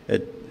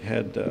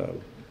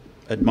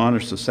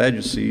admonished the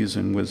Sadducees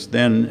and was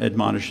then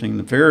admonishing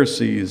the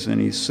Pharisees.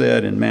 And he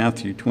said in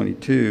Matthew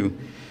 22,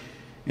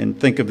 and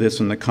think of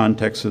this in the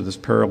context of this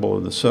parable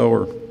of the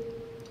sower,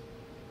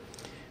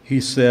 he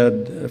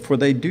said, for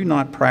they do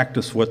not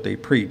practice what they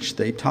preach.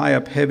 They tie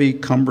up heavy,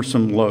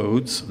 cumbersome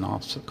loads, and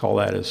I'll call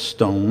that as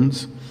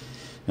stones,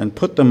 and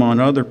put them on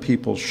other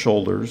people's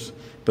shoulders,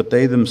 but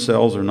they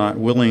themselves are not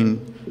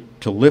willing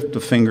to lift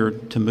a finger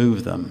to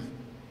move them.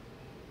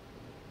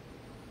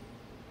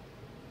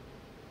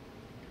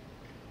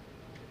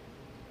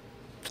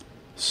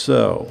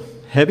 So,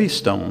 heavy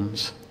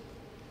stones,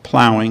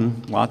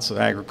 plowing, lots of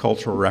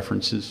agricultural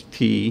references,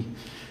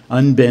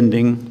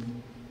 unbending,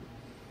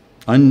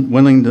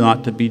 unwilling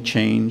not to be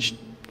changed,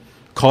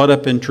 caught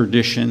up in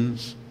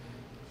traditions,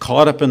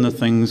 caught up in the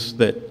things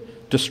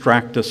that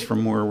distract us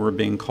from where we're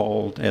being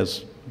called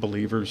as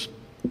believers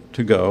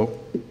to go,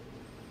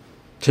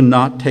 to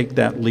not take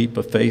that leap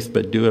of faith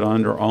but do it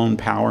under our own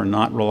power,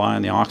 not rely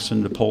on the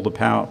oxen to pull the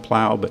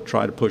plow but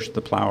try to push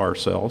the plow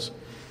ourselves,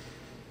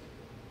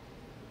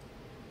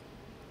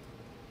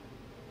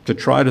 to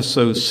try to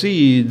sow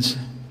seeds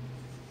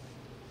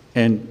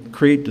and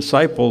create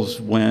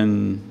disciples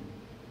when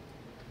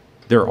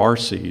there are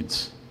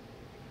seeds,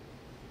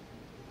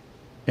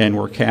 and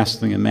we're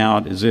casting them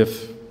out as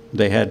if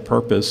they had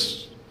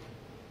purpose,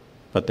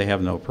 but they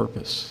have no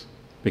purpose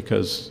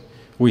because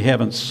we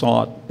haven't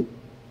sought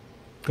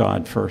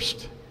God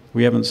first.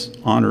 We haven't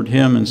honored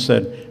Him and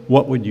said,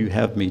 what would you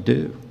have me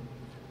do?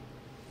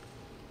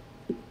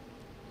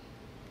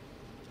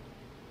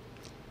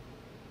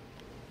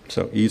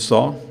 So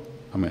Esau,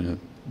 I'm going to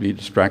be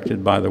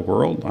distracted by the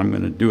world. I'm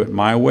going to do it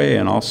my way,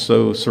 and I'll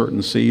sow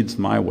certain seeds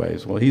my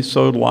ways. Well, he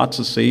sowed lots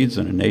of seeds,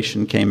 and a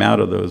nation came out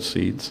of those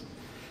seeds.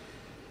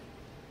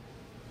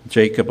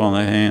 Jacob, on the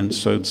other hand,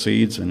 sowed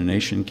seeds, and a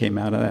nation came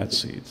out of that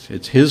seeds.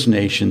 It's his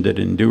nation that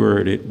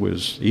endured. It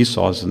was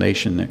Esau's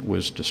nation that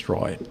was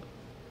destroyed.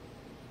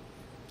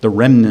 The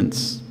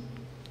remnants,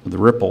 the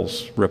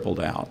ripples rippled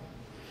out.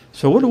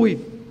 So what do we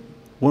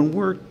when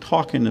we're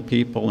talking to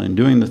people and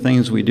doing the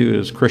things we do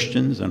as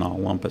Christians, and I'll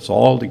lump us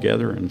all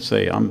together and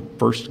say, I'm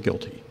first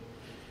guilty.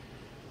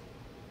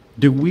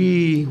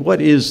 What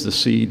is the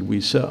seed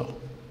we sow?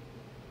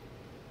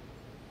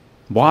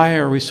 Why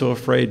are we so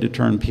afraid to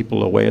turn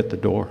people away at the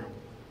door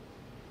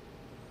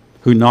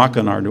who knock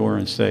on our door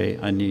and say,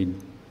 I need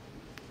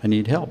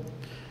help?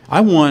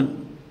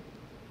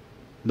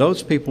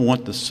 Those people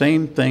want the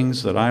same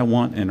things that I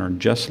want and are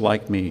just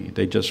like me.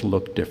 They just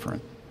look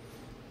different.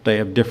 They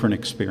have different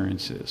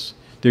experiences.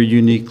 They're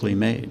uniquely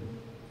made.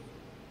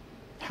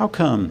 How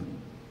come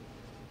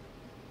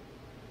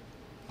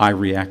I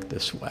react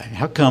this way?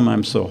 How come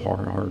I'm so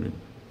hard-hearted?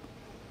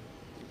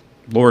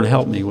 Lord,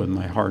 help me with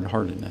my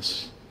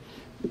hard-heartedness.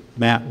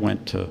 Matt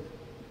went to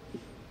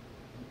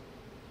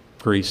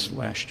Greece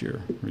last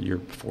year, or the year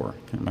before,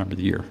 I can't remember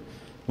the year,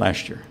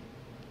 last year,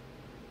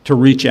 to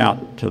reach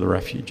out to the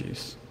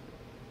refugees.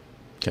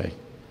 Okay,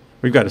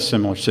 we've got a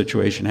similar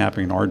situation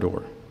happening in our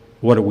door.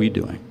 What are we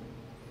doing?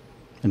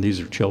 And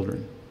these are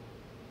children.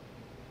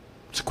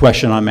 It's a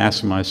question I'm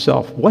asking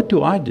myself. What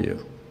do I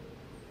do?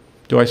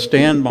 Do I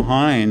stand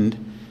behind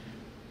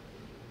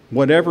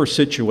whatever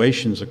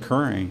situation's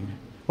occurring?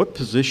 What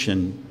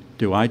position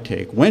do I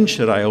take? When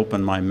should I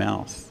open my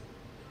mouth?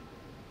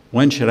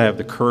 When should I have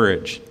the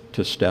courage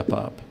to step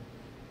up?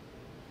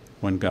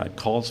 When God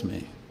calls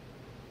me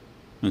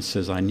and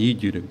says, I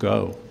need you to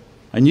go.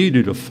 I need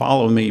you to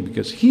follow me,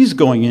 because he's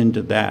going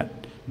into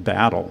that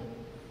battle.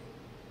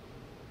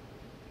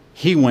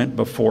 He went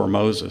before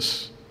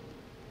Moses.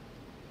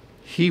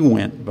 He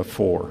went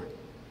before,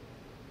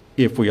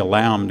 if we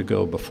allow him to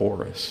go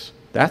before us.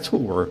 That's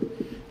what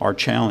our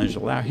challenge,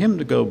 allow him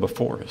to go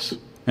before us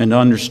and to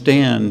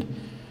understand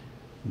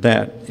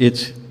that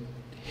it's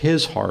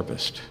his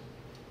harvest.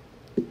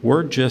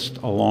 We're just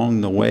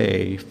along the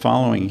way,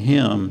 following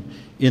him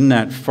in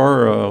that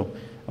furrow,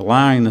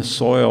 allowing the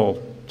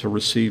soil to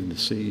receive the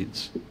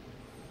seeds.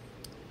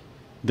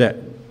 That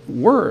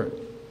we're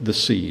the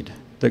seed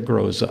that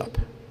grows up,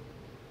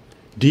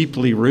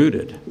 deeply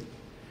rooted,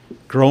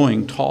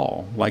 growing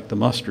tall like the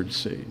mustard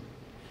seed.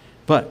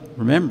 But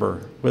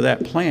remember, with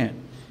that plant,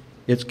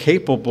 it's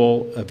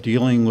capable of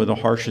dealing with the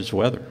harshest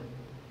weather,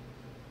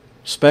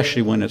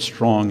 especially when it's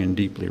strong and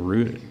deeply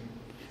rooted,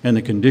 and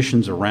the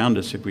conditions around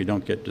us if we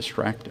don't get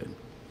distracted.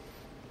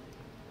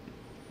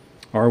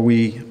 Are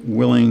we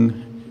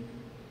willing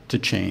to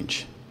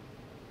change?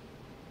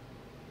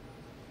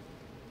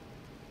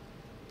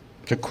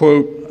 To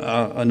quote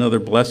another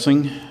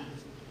blessing,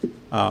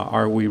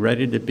 are we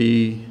ready to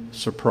be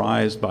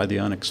surprised by the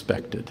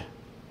unexpected?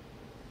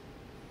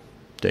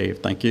 Dave,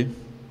 thank you.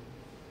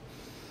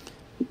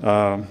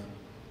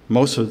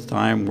 Most of the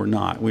time we're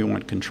not. We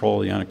want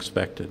control of the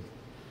unexpected.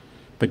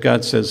 But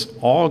God says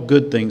all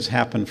good things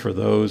happen for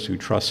those who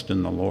trust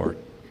in the Lord.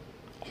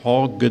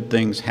 All good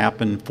things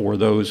happen for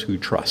those who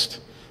trust.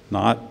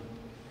 Not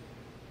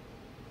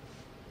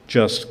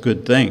just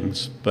good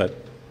things, but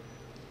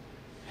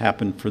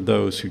happen for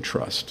those who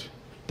trust.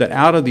 That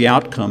out of the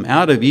outcome,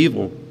 out of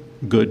evil,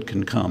 good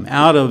can come.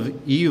 Out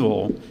of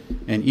evil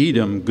and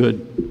Edom,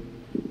 good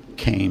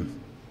came.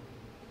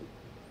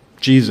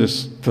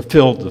 Jesus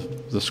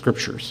fulfilled the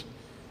scriptures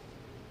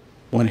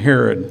when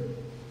Herod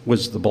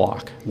was the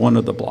block, one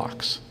of the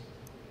blocks.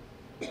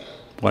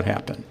 What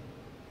happened?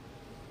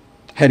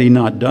 Had he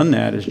not done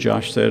that, as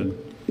Josh said,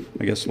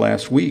 I guess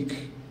last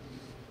week,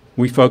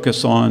 we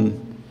focus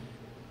on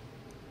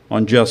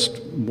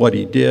just what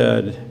he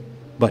did,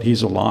 but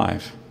he's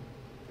alive.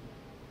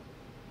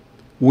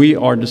 We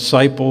are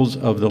disciples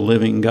of the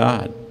living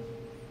God,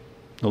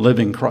 the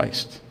living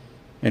Christ,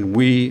 and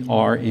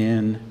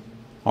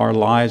our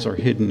lives are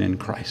hidden in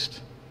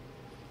Christ.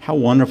 How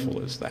wonderful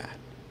is that?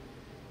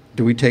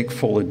 Do we take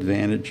full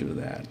advantage of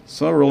that?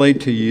 So I relate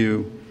to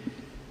you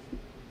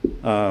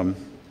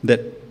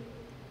that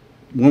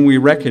when we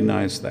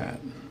recognize that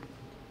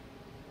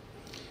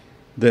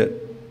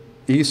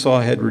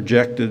Esau had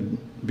rejected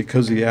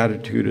because of the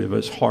attitude of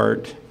his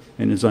heart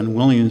and his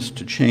unwillingness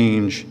to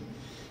change,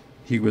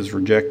 he was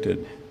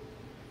rejected,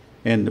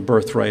 and the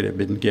birthright had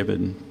been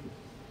given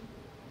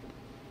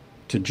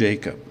to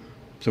Jacob.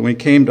 So when he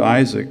came to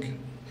Isaac,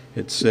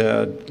 it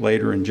said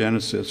later in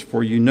Genesis,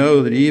 for you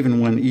know that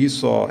even when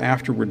Esau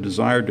afterward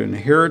desired to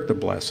inherit the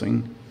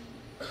blessing,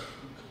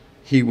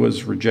 he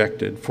was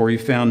rejected, for he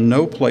found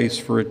no place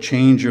for a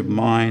change of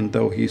mind,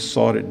 though he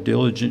sought it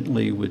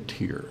diligently with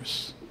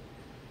tears.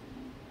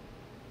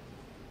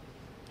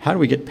 How do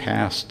we get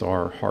past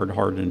our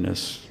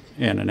hard-heartedness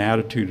and an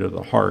attitude of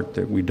the heart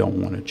that we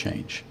don't want to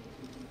change?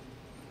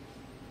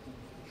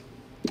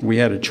 We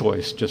had a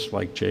choice, just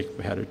like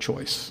Jacob had a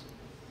choice.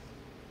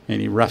 And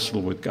he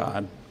wrestled with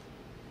God.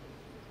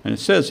 And it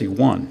says he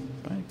won.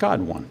 Right?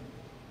 God won.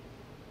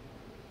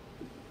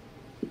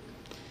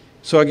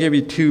 So I'll give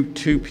you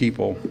two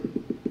people.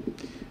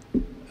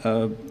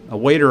 A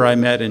waiter I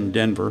met in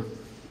Denver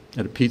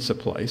at a pizza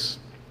place.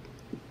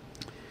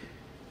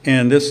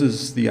 And this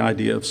is the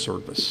idea of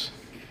service.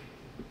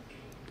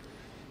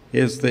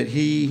 Is that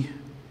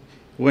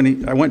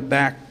I went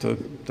back to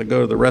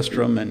go to the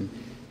restroom, and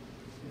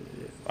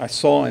I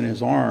saw in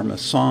his arm a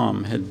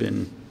psalm had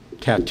been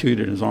tattooed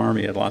in his arm.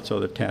 He had lots of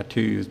other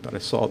tattoos, but I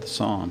saw the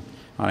psalm.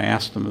 I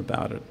asked him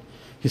about it.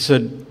 He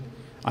said,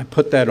 I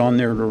put that on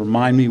there to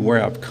remind me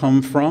where I've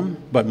come from,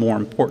 but more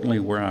importantly,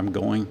 where I'm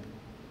going.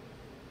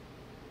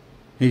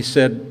 He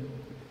said,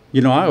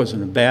 you know, I was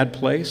in a bad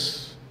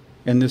place,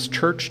 and this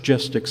church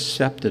just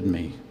accepted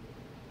me.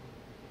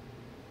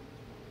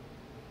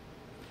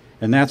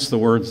 And that's the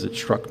words that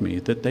struck me,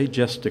 that they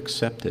just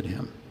accepted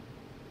him.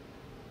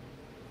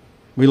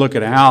 We look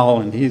at Al,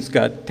 and he's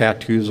got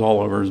tattoos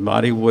all over his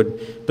body,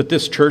 but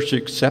this church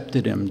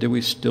accepted him. Do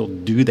we still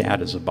do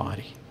that as a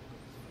body?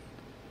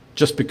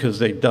 Just because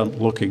they don't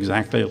look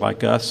exactly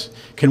like us?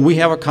 Can we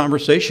have a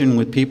conversation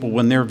with people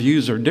when their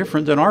views are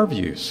different than our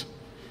views?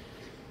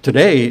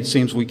 Today, it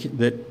seems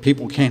that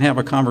people can't have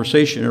a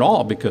conversation at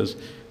all because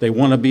they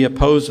want to be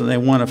opposed and they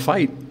want to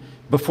fight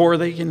before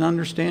they can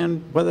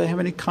understand whether they have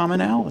any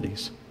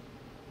commonalities.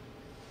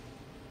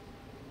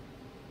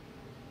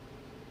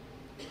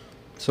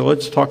 So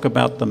let's talk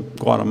about the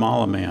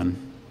Guatemala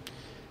man.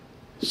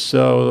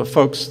 So the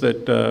folks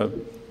that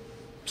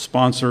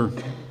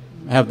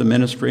have the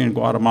ministry in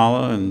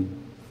Guatemala,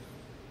 and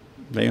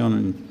they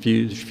own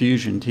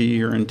Fusion Tea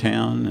here in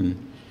town,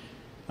 and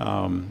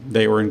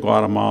they were in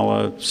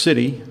Guatemala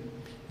City,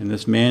 and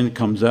this man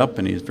comes up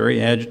and he's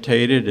very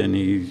agitated,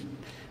 and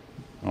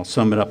I'll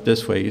sum it up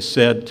this way. He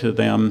said to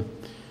them,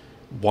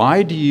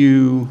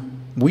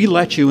 we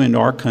let you into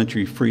our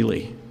country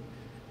freely.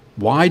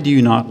 Why do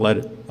you not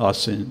let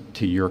us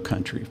into your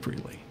country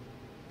freely?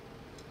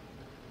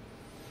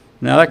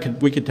 Now,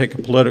 we could take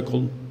a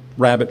political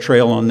rabbit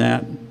trail on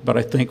that, but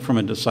I think from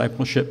a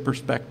discipleship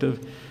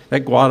perspective,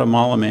 that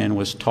Guatemala man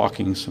was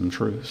talking some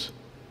truths.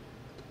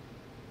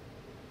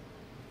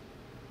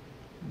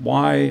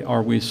 Why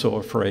are we so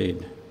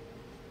afraid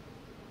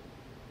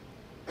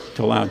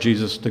to allow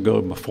Jesus to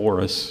go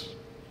before us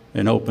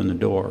and open the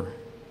door?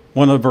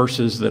 One of the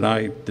verses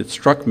that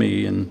struck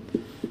me in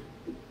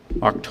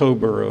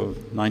October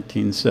of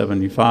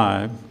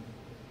 1975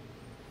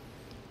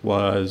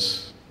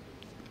 was,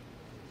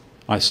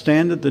 I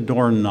stand at the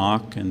door and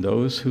knock, and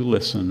those who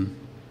listen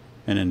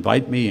and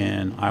invite me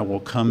in, I will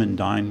come and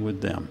dine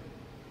with them.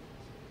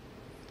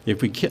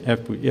 If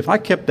I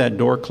kept that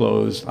door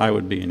closed, I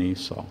would be an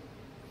Esau.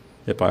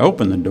 If I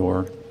open the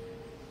door,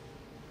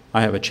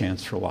 I have a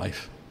chance for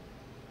life.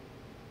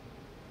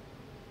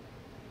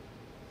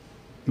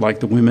 Like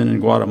the women in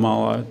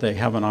Guatemala, they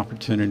have an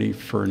opportunity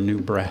for a new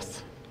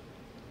breath.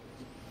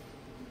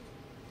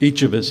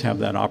 Each of us have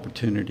that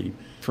opportunity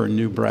for a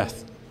new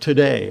breath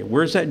today.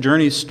 Where's that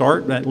journey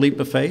start, that leap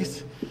of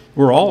faith?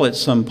 We're all at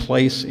some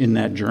place in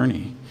that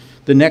journey.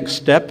 The next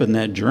step in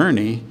that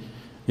journey,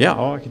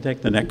 I can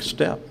take the next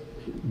step.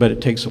 But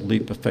it takes a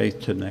leap of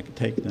faith to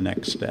take the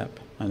next step.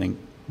 I think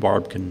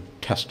Barb can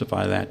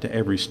testify that to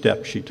every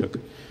step she took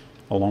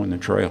along the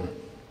trail.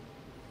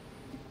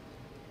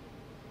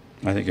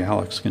 I think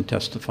Alex can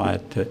testify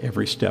to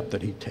every step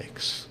that he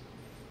takes.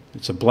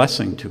 It's a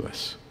blessing to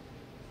us.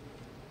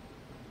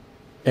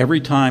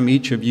 Every time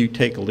each of you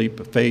take a leap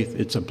of faith,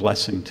 it's a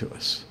blessing to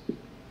us.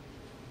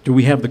 Do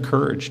we have the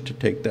courage to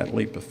take that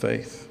leap of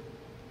faith?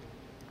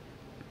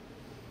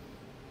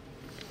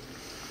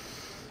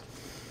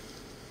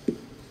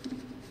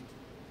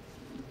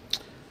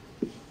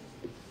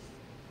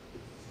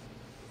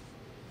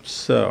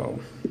 So,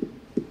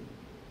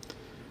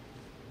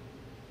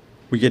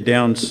 we get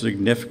down to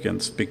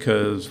significance,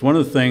 because one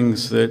of the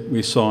things that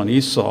we saw in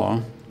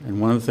Esau,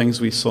 and one of the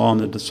things we saw in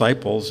the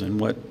disciples, and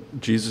what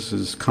Jesus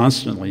is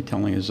constantly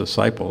telling his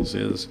disciples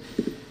is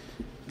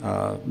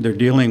they're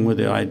dealing with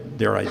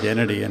their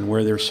identity and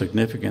where their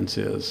significance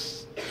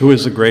is. Who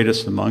is the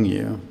greatest among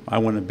you? I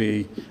want to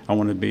be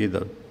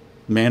the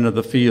man of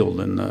the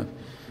field and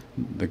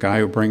the guy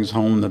who brings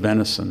home the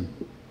venison.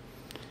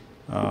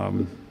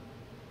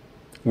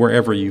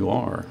 Wherever you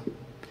are.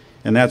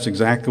 And that's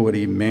exactly what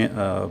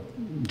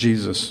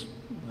Jesus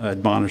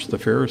admonished the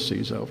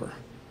Pharisees over.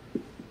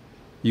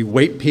 You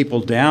weight people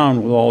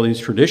down with all these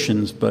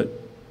traditions, but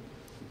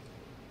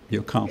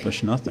you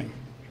accomplish nothing.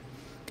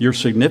 Your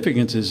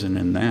significance isn't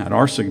in that.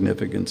 Our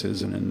significance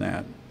isn't in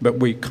that. But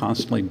we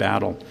constantly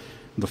battle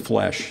the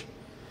flesh.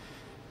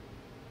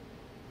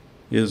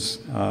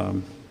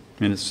 And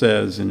it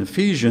says in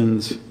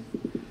Ephesians,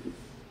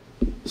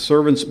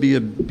 servants, be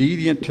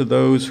obedient to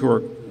those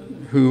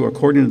who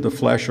according to the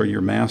flesh are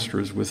your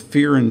masters, with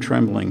fear and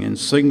trembling, and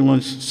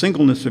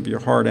singleness of your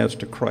heart as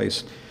to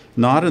Christ,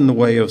 not in the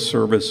way of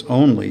service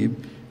only,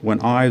 when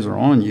eyes are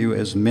on you,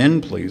 as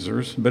men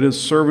pleasers, but as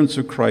servants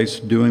of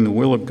Christ, doing the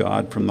will of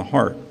God from the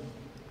heart,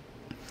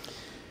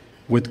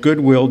 with good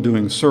will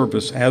doing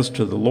service as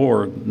to the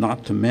Lord,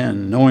 not to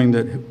men, knowing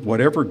that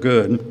whatever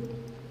good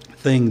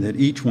thing that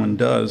each one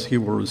does, he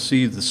will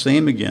receive the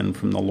same again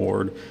from the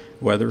Lord,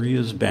 whether he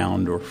is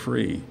bound or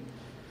free.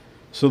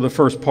 So the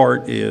first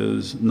part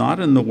is not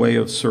in the way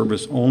of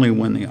service only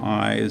when the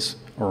eyes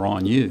are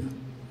on you.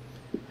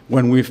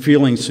 When we're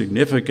feeling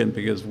significant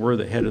because we're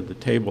the head of the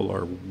table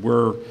or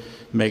we're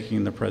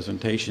making the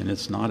presentation,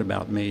 it's not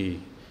about me.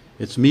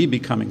 It's me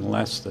becoming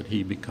less that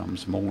he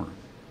becomes more.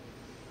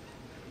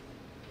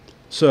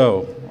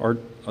 So, are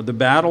the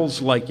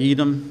battles like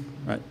Edom,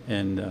 right,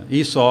 and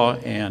Esau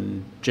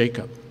and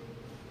Jacob,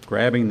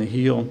 grabbing the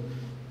heel?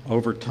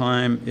 Over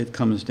time, it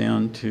comes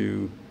down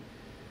to,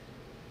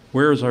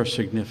 where is our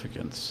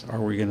significance?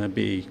 Are we going to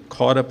be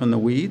caught up in the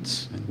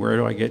weeds? And where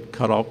do I get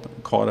caught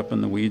up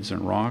in the weeds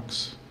and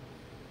rocks?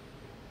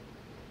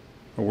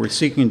 Are we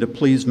seeking to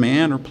please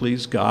man or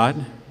please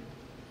God?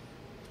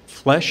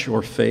 Flesh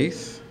or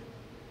faith?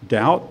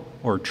 Doubt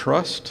or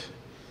trust?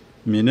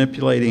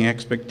 Manipulating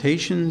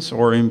expectations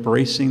or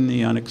embracing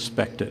the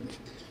unexpected?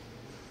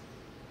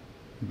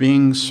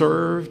 Being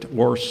served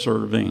or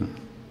serving?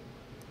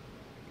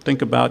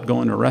 Think about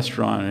going to a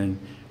restaurant and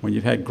when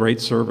you've had great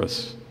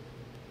service.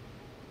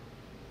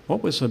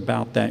 What was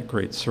about that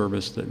great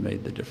service that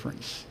made the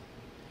difference?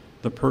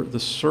 The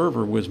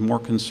server was more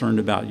concerned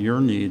about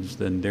your needs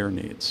than their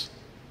needs.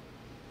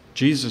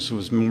 Jesus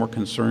was more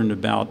concerned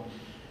about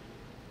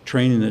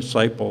training the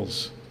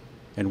disciples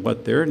and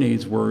what their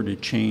needs were to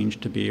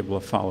change to be able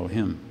to follow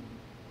him.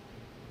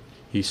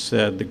 He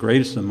said, the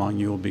greatest among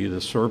you will be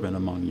the servant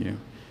among you.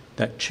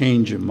 That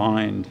change of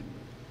mind.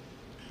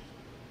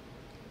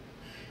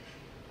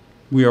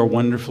 We are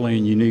wonderfully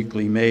and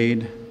uniquely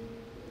made.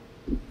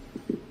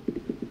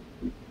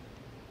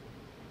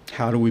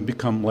 How do we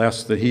become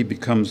less that he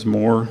becomes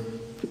more?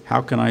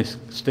 How can I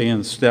stay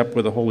in step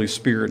with the Holy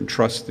Spirit and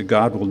trust that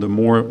God will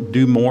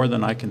do more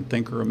than I can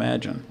think or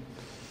imagine?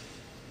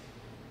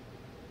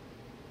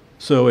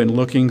 So in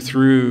looking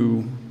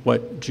through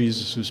what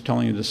Jesus was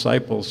telling the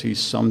disciples, he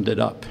summed it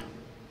up.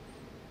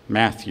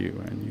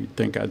 Matthew, and you'd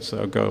think I'd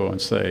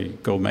say,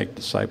 go make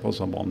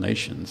disciples of all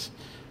nations.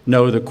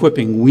 No, the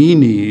equipping we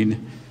need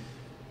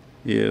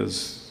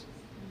is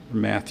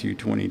Matthew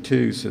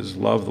 22 says,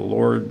 love the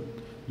Lord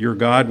your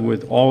God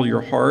with all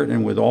your heart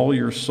and with all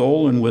your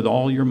soul and with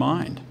all your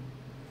mind.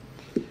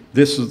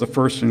 This is the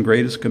first and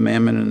greatest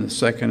commandment, and the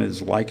second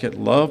is like it.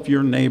 Love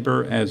your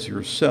neighbor as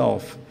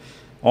yourself.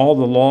 All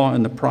the law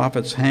and the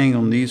prophets hang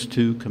on these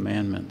two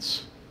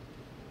commandments.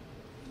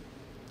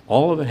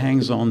 All of it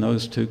hangs on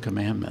those two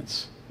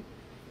commandments.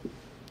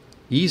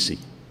 Easy.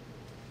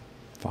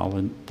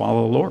 Follow the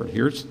Lord.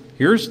 Here's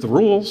the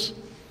rules.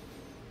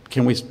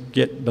 Can we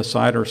get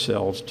beside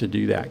ourselves to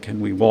do that? Can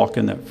we walk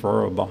in that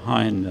furrow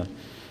behind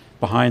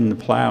the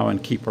plow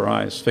and keep our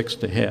eyes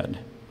fixed ahead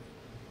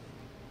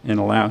and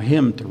allow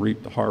him to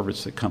reap the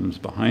harvest that comes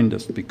behind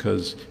us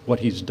because what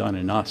he's done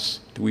in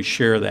us? Do we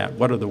share that?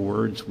 What are the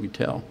words we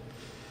tell?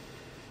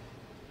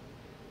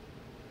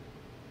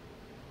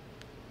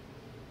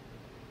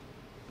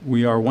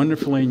 We are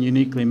wonderfully and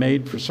uniquely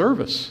made for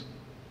service.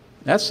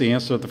 That's the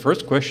answer to the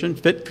first question,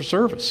 fit for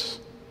service.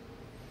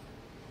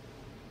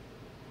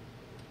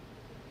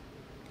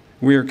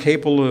 We are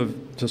capable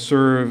to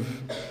serve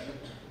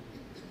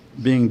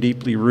being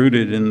deeply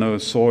rooted in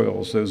those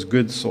soils, those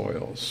good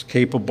soils,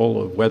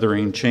 capable of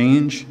weathering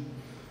change,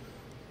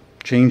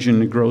 changing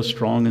to grow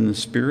strong in the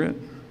Spirit,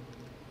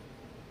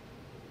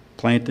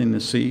 planting the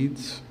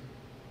seeds,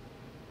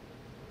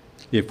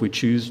 if we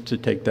choose to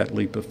take that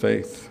leap of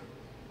faith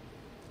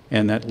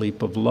and that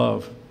leap of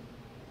love.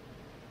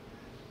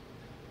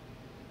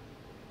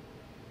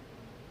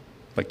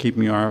 By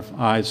keeping our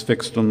eyes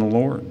fixed on the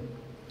Lord.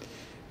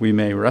 We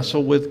may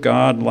wrestle with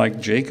God like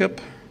Jacob,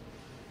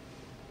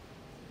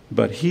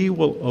 but he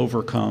will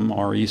overcome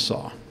our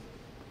Esau.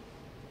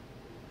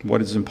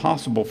 What is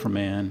impossible for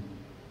man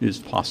is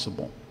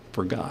possible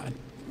for God.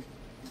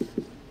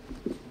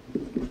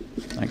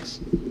 Thanks.